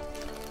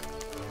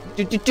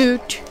 Do do do.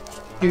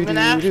 I'm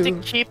gonna have to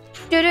keep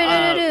taking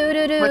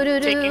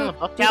the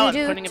book out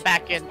and putting it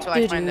back in until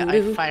I find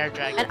the fire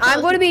dragon. And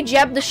I'm going to be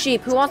Jeb the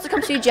sheep. Who wants to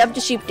come see Jeb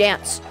the sheep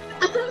dance?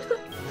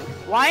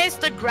 Why is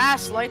the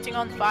grass lighting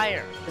on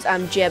fire? Because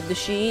I'm Jeb the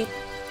sheep.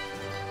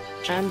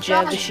 I'm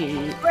Jeb the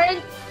sheep.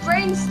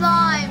 Brain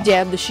slime.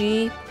 Jeb the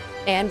sheep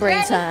and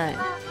brain slime.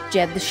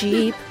 Jeb the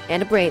sheep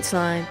and a brain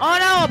slime. Oh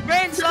no, a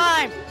brain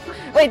slime!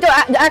 Wait,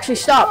 don't actually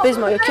stop,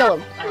 Bizmo. You'll kill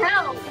him.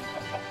 Hell.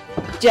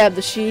 Jeb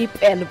the sheep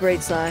and the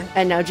brain slime.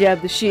 And now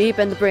Jeb the sheep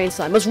and the brain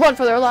slime must run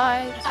for their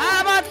lives.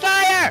 I'm on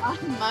fire! Oh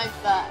my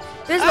god.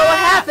 Bizmo, what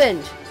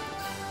happened?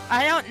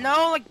 I don't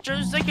know, like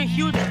there's like a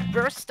huge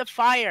burst of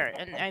fire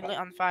and I lit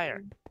on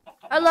fire.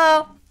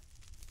 Hello.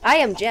 I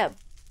am Jeb.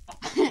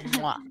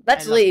 Mwah.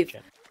 Let's I love leave.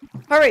 you.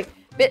 Hurry.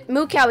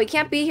 MooCow, we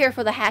can't be here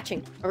for the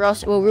hatching, or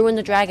else we'll ruin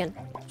the dragon.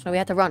 So we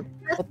have to run.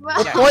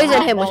 We'll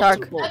poison him with our...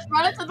 Let's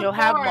run into the You'll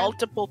have forest.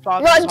 multiple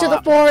fathers. Run to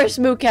the forest,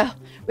 MooCow.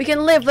 We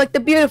can live like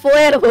the beautiful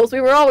animals we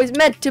were always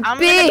meant to I'm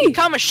be. gonna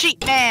become a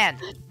sheep man.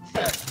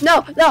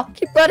 No,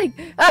 keep running.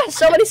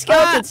 So many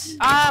skeletons.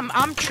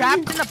 I'm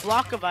trapped in a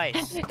block of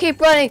ice. Keep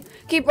running,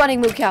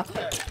 MooCow.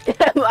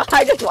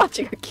 I'm just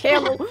watching a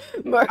camel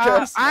murder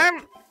us.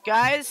 I'm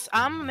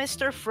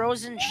Mr.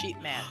 Frozen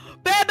Sheep Man.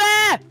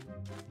 Bebe!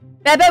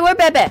 Bebe, where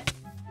Bebe?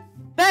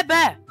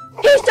 Bebe!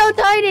 He's so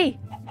tiny.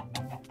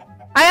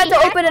 I have to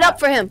open it up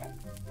for him.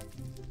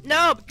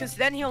 No, because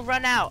then he'll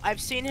run out. I've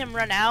seen him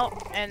run out,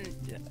 and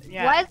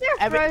yeah. Why is there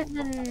a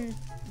frozen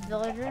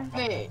villager?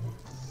 Wait.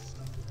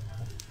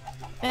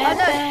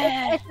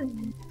 Oh, no,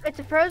 it's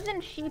a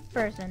frozen sheep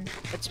person.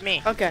 It's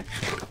me. Okay.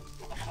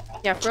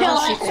 Yeah,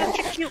 frozen sheep. Such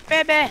a cute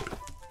Bebe.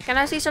 Can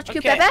I see such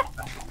cute Okay. Bebe?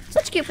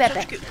 Such cute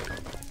Bebe.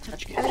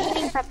 Such cute. I'm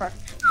eating pepper.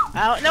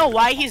 I don't know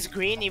why he's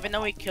green, even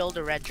though he killed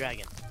a red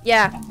dragon.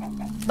 Yeah,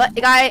 but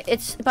guys,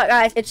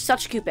 it's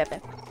such cute Bebe.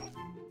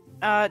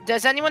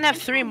 Does anyone have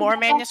 3 more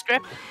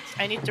manuscripts?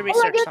 I need to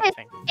research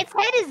something. Its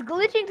head is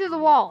glitching through the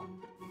wall.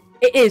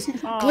 It is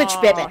glitch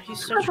Aw, Bebe.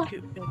 He's such a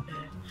cute Bebe.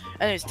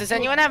 Anyways, does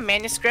anyone have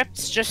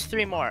manuscripts? Just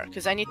 3 more,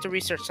 because I need to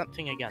research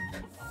something again.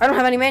 I don't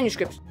have any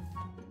manuscripts.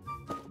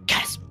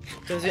 Yes.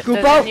 Does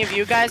Gupo. any of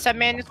you guys have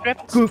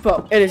manuscripts?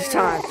 Gupo, it is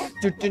time.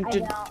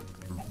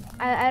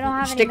 I don't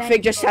have Stick any.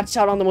 Fig just sets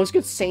out on the most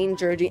insane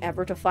journey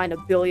ever to find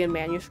 1 billion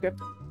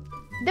manuscripts.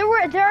 There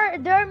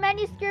are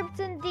manuscripts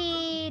in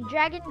the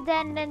Dragon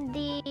Den and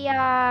the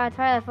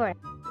Twilight Forest.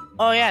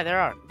 Oh yeah,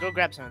 there are. Go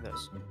grab some of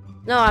those.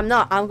 No, I'm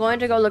not. I'm going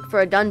to go look for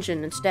a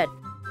dungeon instead.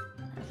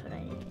 That's what I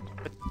need.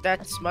 But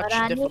that's much But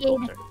I need-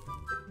 difficulter.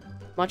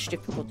 Much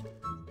difficult.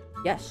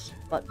 Yes,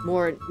 but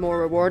more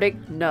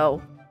rewarding?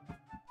 No.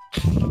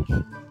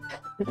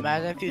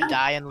 Imagine if you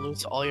die and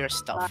lose all your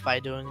stuff by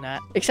doing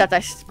that. Except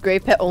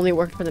Grave Pet only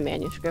worked for the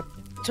manuscript.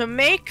 To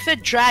make the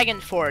dragon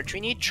forge, we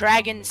need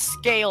dragon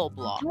scale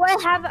blocks. Do I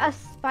have a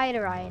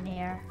spider eye in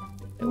here?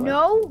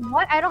 No?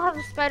 What? I don't have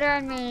a spider eye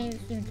in my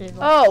steam table.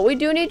 Oh, we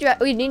need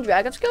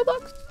dragon skill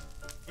blocks?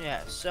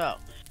 Yeah, so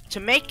to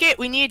make it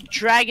we need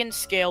dragon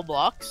scale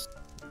blocks.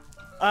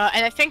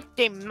 And I think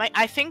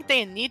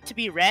they need to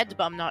be red,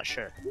 but I'm not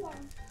sure.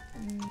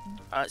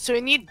 So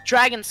we need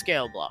dragon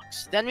scale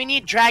blocks. Then we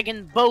need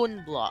dragon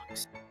bone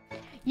blocks.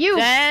 You!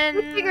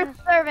 Then Figure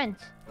servant!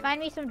 Find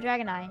me some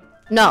dragon eye.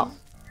 No.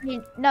 I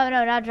mean, no,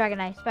 not dragon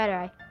eye. Spider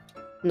eye.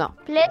 No.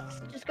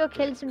 Please, just go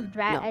kill some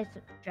dragon.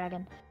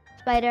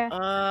 Spider.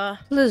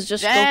 Let's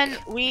just then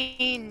go.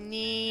 we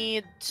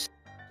need.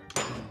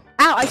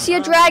 Ow, I see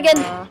a dragon!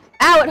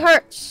 Ow, it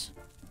hurts!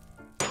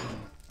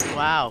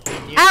 Wow.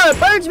 Ow, it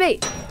burns me!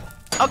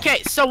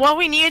 Okay, so what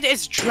we need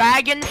is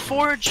dragon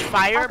forge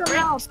fire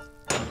bricks.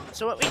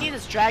 So what we need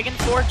is dragon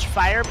forge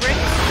fire bricks.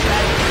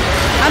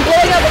 I'm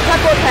blowing up a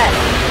pepper pet.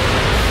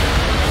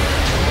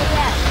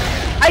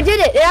 I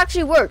did it. It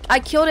actually worked. I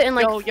killed it in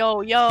like.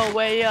 Yo,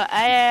 wait,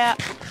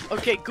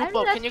 Okay,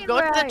 Gupo, can you go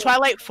to the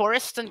Twilight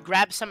Forest and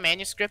grab some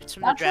manuscripts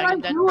from the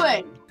dragon den? That's what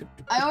I'm doing.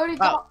 I already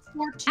got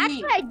 14.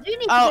 Actually, I do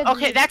need to Oh, go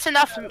okay, do- that's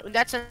enough.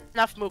 That's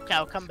enough,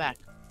 MooCow. Come back.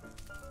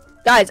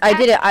 Guys, I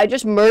did it. I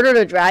just murdered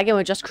a dragon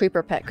with just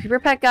creeper pet. Creeper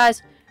pet,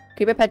 guys.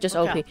 Creeper pet just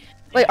OP.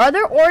 Wait, are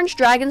there orange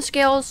dragon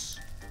scales?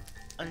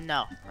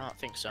 No, I don't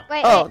think so.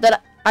 Wait, Oh, wait.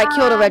 that I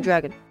killed a red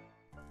dragon.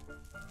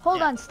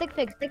 Hold on, stick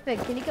fig.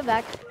 Can you come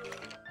back?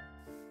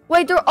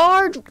 Wait, there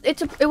are.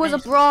 It was a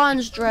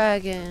bronze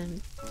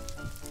dragon.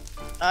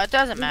 It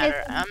doesn't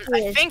matter.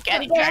 I think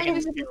any dragon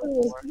is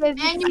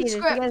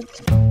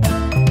Manuscript.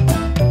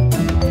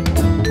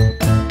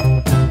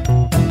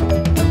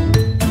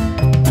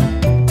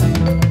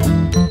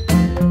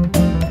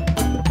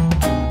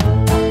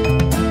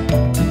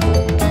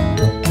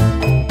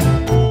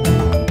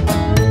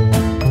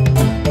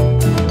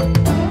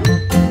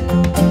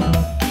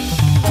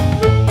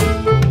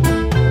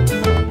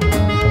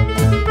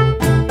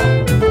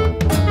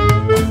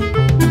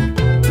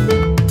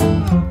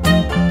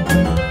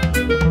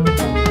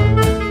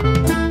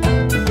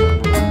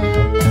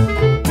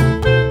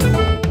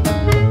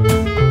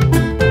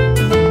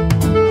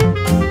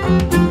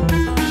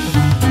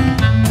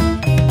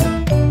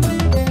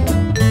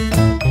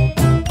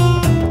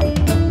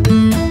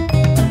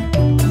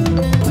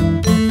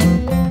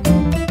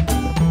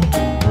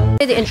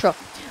 the intro.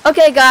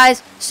 Okay,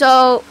 guys.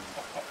 So,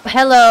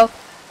 hello.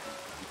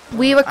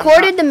 We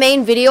recorded the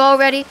main video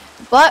already,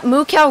 but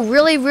MooCow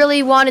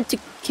really wanted to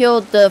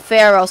kill the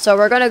Pharaoh, so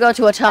we're gonna go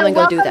to a tub and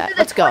go do that.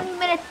 Let's go.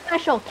 20-minute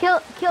special.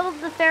 Kill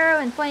the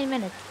Pharaoh in 20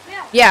 minutes.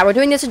 Yeah, we're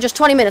doing this in just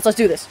 20 minutes. Let's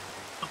do this.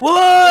 What?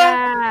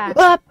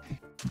 Yeah.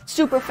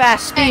 Super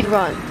fast speed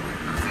run.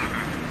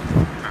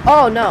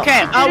 Oh no.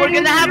 Okay, we're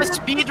gonna have a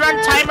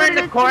speedrun timer in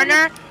the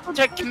corner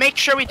to make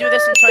sure we do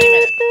this in 20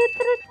 minutes.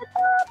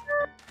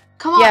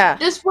 Come on,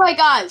 this way,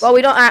 guys. Well,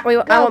 we don't. I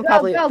won't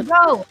probably.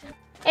 Go.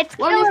 It's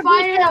when we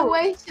find an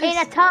oasis in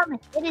a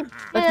tunnel. It is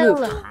Let's kill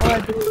move.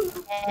 or be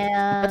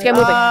Let's get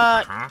moving.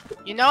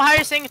 You know how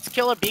you're saying it's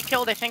kill or be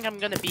killed? I think I'm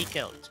gonna be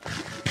killed.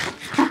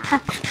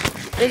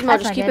 Bizmo,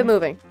 just keep it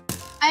moving.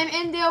 I'm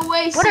in the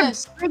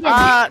oasis.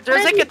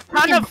 There's like a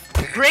ton of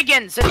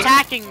brigands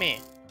attacking me.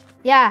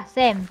 Yeah,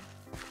 same.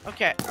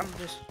 Okay, I'm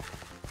just.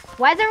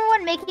 Why is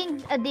everyone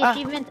making the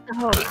achievement a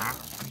hoax?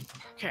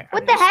 Okay.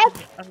 What the heck?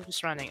 I'm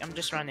just running. I'm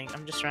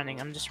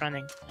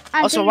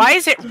Also, why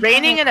is it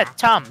raining in a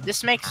tub?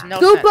 This makes no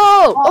sense.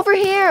 Gupo, over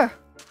here.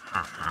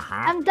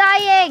 I'm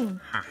dying.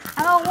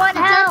 I'm on 1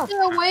 health. The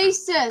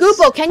oasis.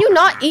 Gupo, can you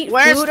not eat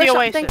Where's food the or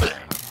something? oasis?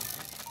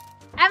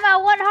 I'm at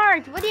 1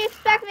 heart. What do you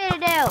expect me to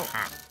do?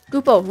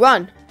 Gupo,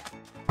 run.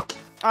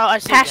 Oh, I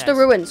see. Past the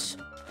ruins.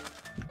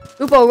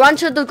 Gupo, run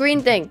to the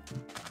green thing.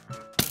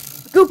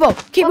 Gupo,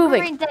 keep What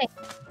moving. green thing?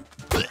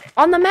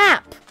 On the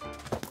map.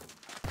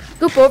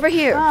 Gupo, over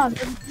here. Oh,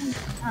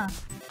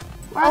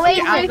 Okay,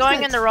 I'm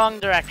going in the wrong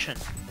direction.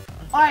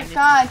 Alright,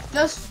 guys,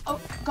 just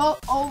go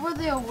over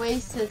the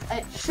oasis.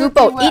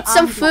 Gupo, eat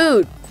some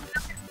food.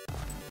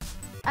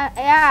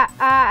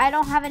 I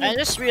don't have any. I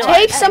just realized.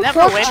 Take some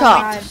pork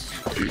chops.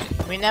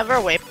 We never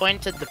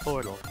waypointed the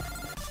portal.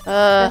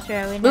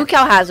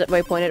 MooCow has it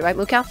waypointed, right,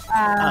 MooCow?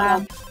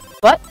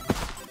 What?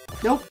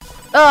 Nope.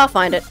 Oh, I'll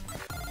find it.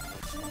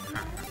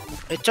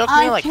 It took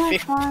me like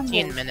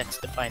 15 minutes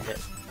to find it.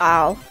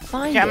 I'll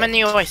find it. I'm in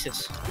the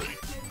oasis.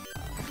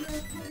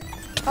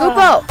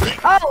 Gupo!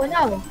 Oh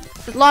no!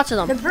 There's lots of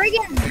them. The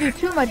brigands do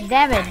too much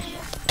damage.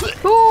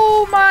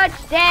 Too much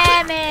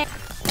damage!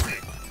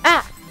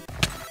 Ah!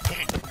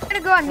 I'm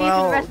gonna go on mute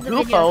for the rest of the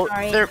video,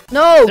 sorry.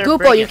 No,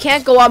 Gupo, you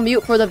can't go on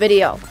mute for the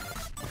video.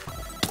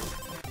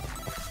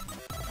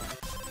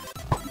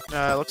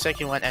 Looks like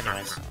you went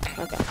anyways.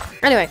 Okay.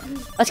 Anyway,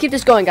 let's keep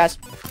this going, guys.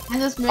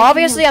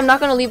 Obviously, I'm not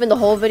gonna leave in the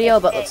whole video,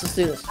 but let's just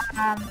do this.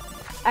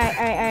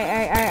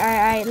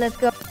 Alright, let's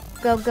go.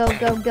 Go.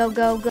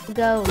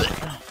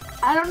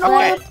 I don't know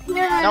Okay. what the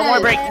pyramid No more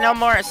is. break. No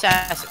more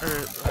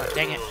assassin.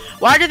 Dang it.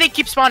 Why do they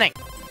keep spawning?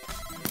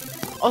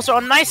 Also,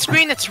 on my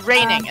screen, it's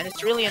raining, and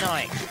it's really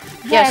annoying.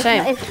 Yeah,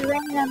 same. It's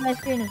raining on my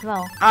screen as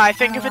well. I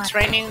think if it's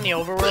raining in the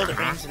overworld, it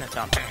rains in the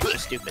tomb. It's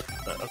just stupid.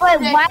 But okay.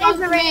 Wait, why is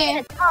it raining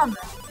in the tomb?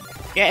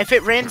 Yeah, if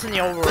it rains in the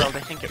overworld,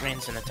 I think it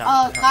rains in the tomb.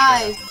 Oh,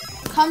 guys,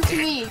 come to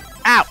me.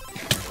 Ow!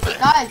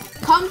 Guys,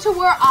 come to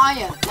where I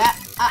am.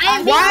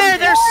 Why are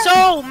there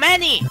so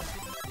many?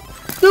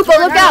 Gupo,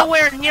 look out!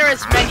 Nowhere near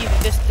as many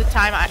the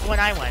time when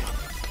I went.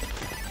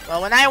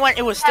 Well, when I went,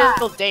 it was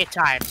still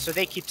daytime, so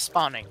they keep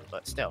spawning,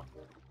 but still.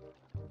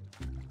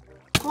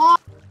 Come on.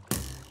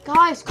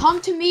 Guys,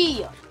 come to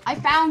me. I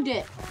found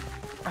it.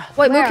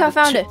 Wait, MooCow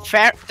found it.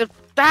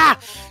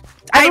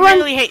 I Everyone,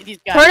 really hate these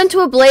guys. Turn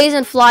into a blaze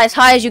and fly as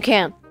high as you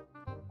can.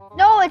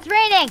 No, it's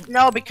raining!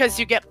 No, because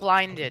you get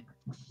blinded.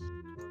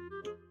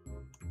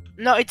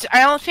 No, I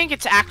don't think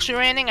it's actually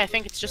raining. I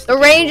think it's just The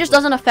rain just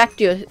doesn't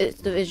affect you.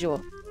 It's the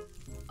visual.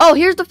 Oh,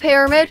 here's the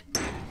pyramid.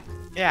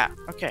 Yeah.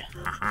 Okay.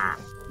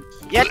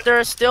 Yet there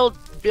are still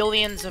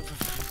billions of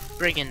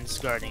brigands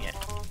guarding it.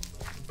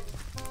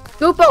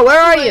 Gupo, where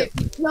are you?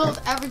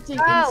 Killed everything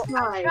Oh,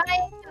 inside. I'm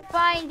trying to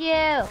find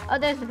you. Oh,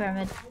 there's the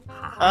pyramid.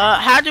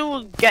 How do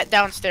we get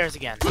downstairs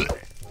again?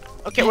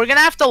 Okay, we're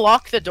gonna have to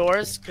lock the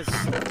doors because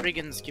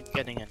brigands keep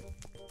getting in.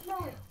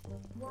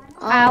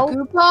 Ow.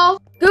 Gupo?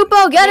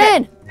 Gupo, get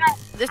in!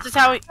 This is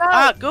how we.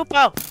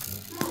 Gupo.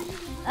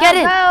 Get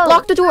in! Go.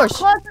 Lock the doors!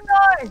 Close the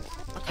doors!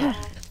 Okay.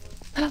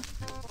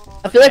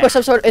 I feel like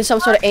we're in some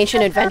sort of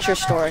ancient adventure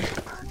story.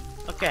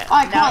 Okay.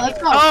 Alright, come on, let's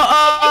go.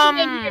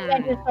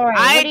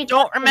 I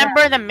don't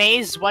remember the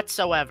maze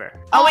whatsoever.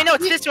 Oh wait, no,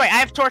 it's this way. I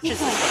have torches.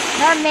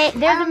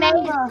 There's a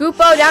maze.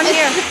 Gupo, down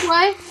here! This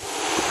way?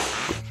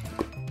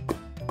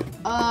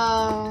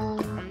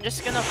 I'm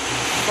just gonna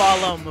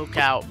follow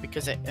MooCow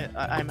because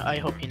I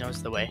hope he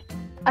knows the way.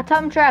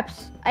 Atom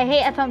traps. I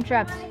hate atom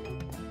traps.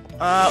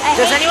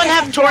 Does anyone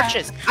have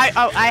torches? I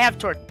have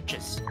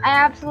torches. I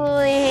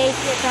absolutely hate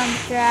atom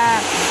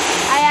traps.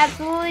 I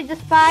absolutely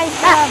despise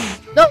them.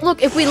 No,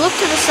 look, if we look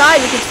to the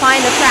side, we can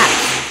find the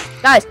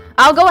traps. Guys,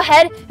 I'll go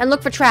ahead and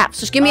look for traps.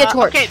 Just give me a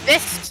torch. Okay,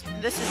 this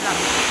is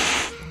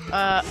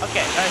not.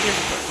 Okay, here's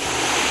a torch.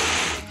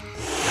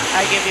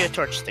 I give you a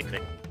torch stick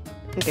thing.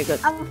 Okay, good.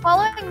 I'm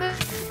following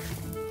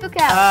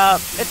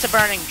MooCow. It's a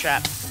burning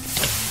trap.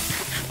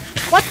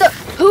 What the?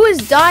 Who is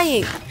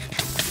dying?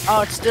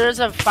 Oh, there's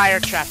a fire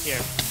trap here,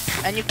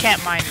 and you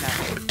can't mine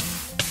that.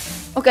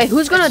 Okay,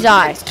 who's gonna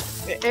die?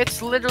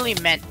 It's literally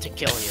meant to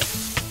kill you.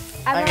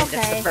 I mean, okay.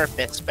 that's the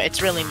purpose, but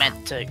it's really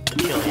meant to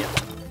kill you.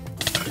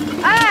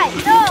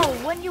 No!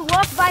 When you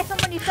walk by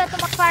someone, you set them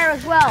on fire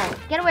as well.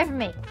 Get away from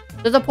me.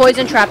 There's a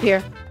poison trap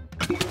here.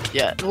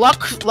 Yeah,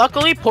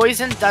 luckily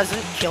poison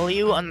doesn't kill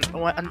you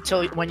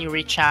until when you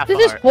reach half This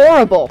is heart.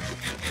 horrible.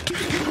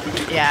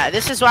 Yeah,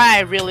 this is why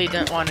I really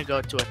didn't want to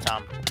go to a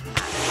tomb.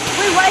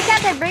 Wait, why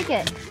can't I break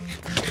it?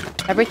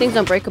 Everything's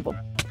unbreakable.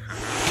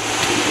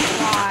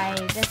 Why?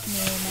 That's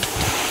mean.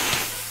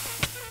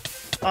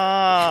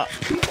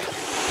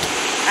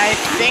 I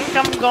think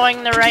I'm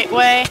going the right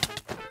way.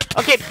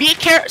 Okay, be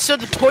careful. So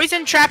the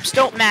poison traps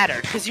don't matter,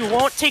 because you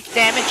won't take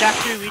damage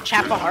after you reach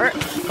half a heart,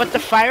 but the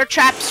fire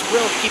traps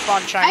will keep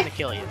on trying to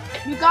kill you.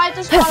 You guys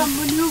just gotta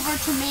maneuver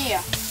to me.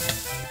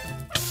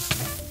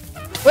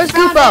 Where's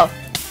Gupo?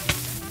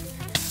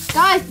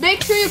 Guys,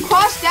 make sure you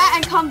cross that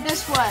and come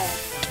this way.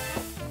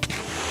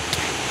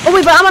 Oh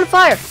wait, but I'm on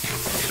fire.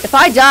 If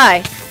I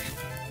die,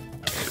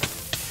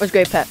 where's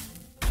Great Pet?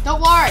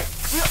 Don't worry,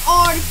 we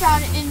already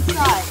found it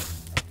inside.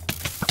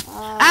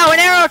 Ow, an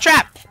arrow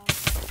trap!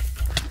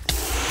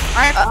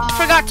 I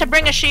forgot to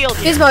bring a shield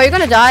here. Bizmo, you're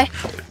gonna die.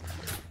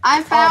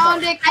 I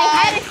found it, I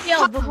had guys. a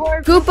shield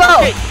before. Gupo!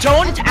 Okay,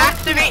 don't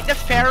activate the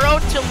Pharaoh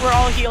till we're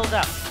all healed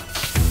up.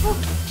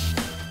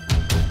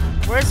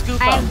 Where's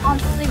Gupo? I'm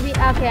constantly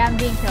okay, I'm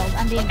being killed.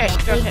 I'm being Okay,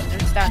 killed. go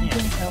ahead. It's down I'm here.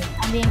 being killed.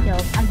 I'm being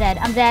killed. I'm dead.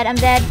 I'm dead. I'm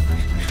dead.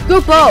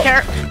 Gupo!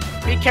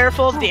 Be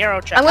careful of the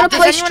arrow trap. I'm gonna Does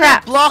place anyone have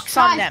traps. blocks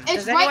on Guys, them? it's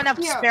Does anyone right have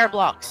here. spare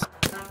blocks?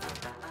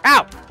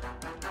 Ow!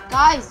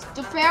 Guys,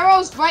 the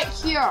Pharaoh's right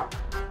here.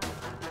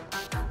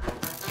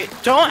 Okay,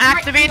 don't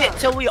activate it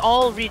till we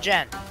all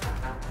regen.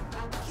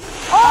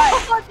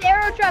 Oh, the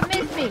arrow trap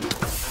missed me.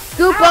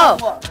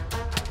 Gupo!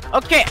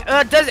 Okay,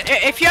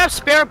 if you have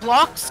spare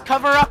blocks,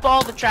 cover up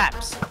all the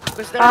traps.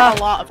 Because there are a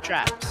lot of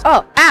traps.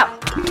 Oh, ow!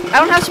 I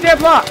don't have spare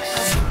blocks.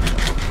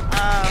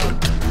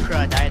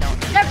 Crud, I don't.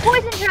 There are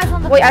poison traps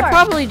on the Wait, floor. I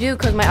probably do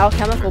because my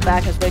alchemical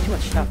bag has way too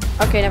much stuff.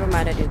 Okay, never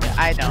mind, I do that.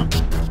 I don't.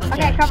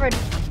 Okay, covered.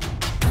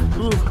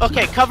 Ooh,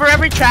 okay, cover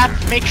every trap.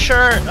 Make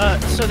sure,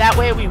 so that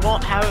way we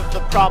won't have a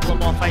problem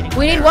while fighting.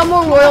 We need one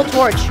more royal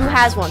torch. Who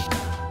has one?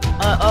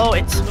 Oh,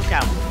 it's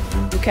MooCow.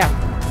 MooCow.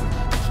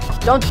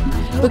 Don't.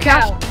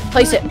 MooCow,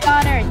 place it.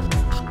 Honored.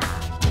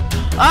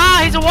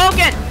 Ah, he's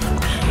awoken!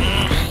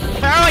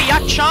 Pharaoh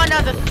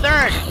Yachana the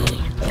Third.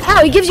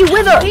 How? He gives you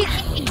wither!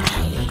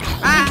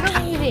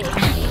 Ah, Really easy.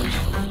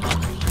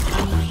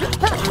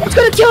 It's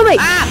gonna kill me!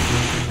 ah!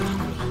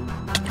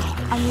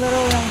 I'm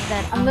literally almost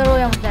dead. I'm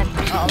literally almost dead.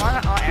 Oh, I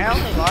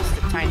only lost a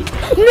tiny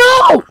bit.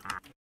 No!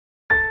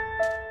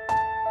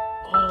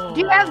 Do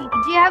you have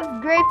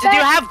grave Did you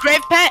pet? have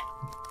Grave Pet?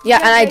 Yeah,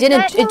 and I Wait,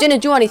 didn't. what? It didn't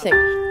do anything.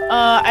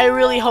 I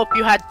really hope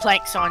you had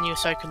planks on you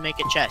so I could make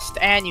a chest,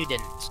 and you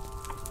didn't.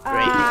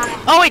 Great.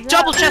 Oh wait,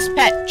 double chest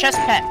pet. Chest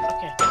pet.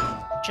 Okay.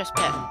 Chest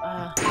pet.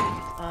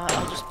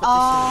 I'll just put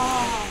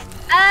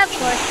Of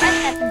course,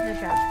 that's into the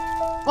trap.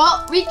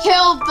 Well, we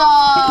killed the...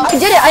 I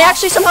did it! I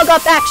actually somehow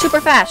got back super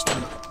fast.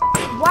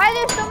 Why are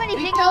there so many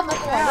things on the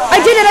floor?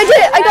 I did it! I did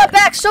it! I got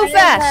back so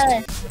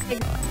fast! this.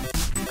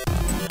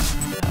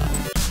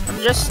 I'm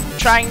just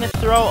trying to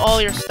throw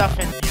all your stuff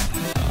in here.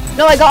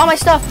 No, I got all my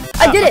stuff.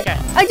 I Oh, did it! okay.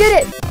 I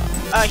did it!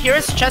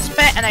 Here's chest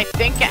pet, and I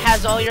think it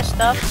has all your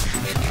stuff.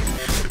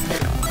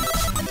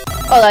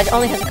 Oh, that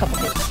only has a couple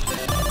things.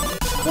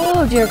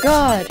 Oh dear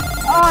God!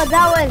 Oh,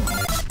 that was.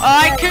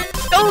 I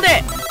killed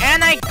it,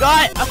 and I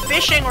got a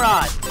fishing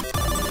rod.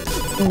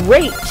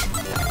 Great.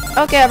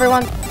 Okay,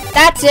 everyone.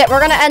 That's it. We're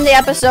gonna end the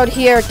episode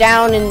here,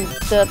 down in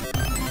the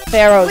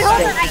Pharaoh's Wait,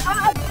 hold on. thing. I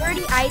got a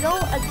dirty idol.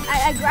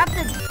 I grabbed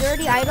a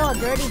dirty idol, a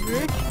dirty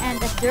brooch,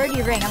 and a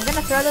dirty ring. I'm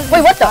gonna throw those. Wait,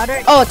 in what the?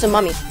 water. Oh, it's a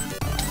mummy.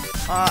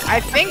 I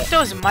think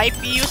those might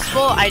be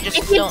useful. I just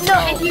If you don't know.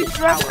 if you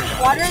throw them in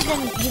water,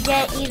 then you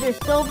get either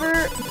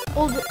silver,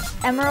 gold,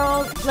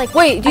 emerald, like.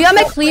 Wait, do you have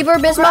my cleaver,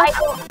 Bizmo?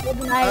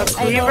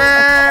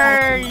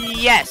 Cleaver,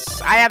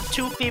 yes. I have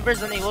 2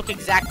 cleavers and they look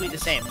exactly the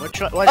same. What is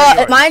yours?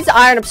 Mine's the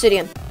iron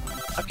obsidian.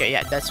 Okay,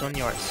 yeah, that's one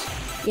yours.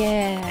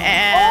 Yeah.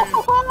 And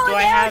do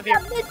I have your?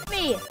 Missed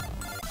me.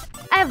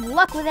 I have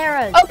luck with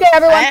arrows. Okay,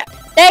 everyone.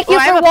 Thank you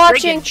I for have a watching.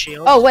 brigand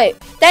shield. Oh wait.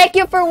 Thank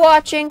you for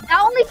watching. That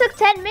only took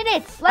 10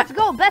 minutes. Let's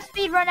go. Best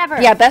speed run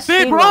ever. Yeah, best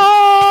Big speed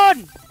run.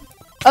 run!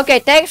 Okay,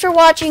 thanks for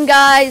watching,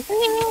 guys.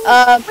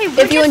 Wait,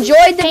 If you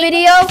enjoyed the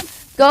video,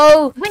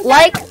 go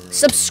like,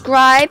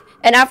 subscribe,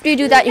 and after you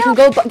do that, you can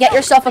go get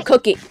yourself a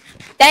cookie.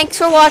 Thanks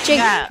for watching.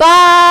 Yeah. Bye.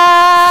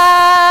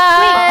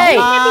 Wait,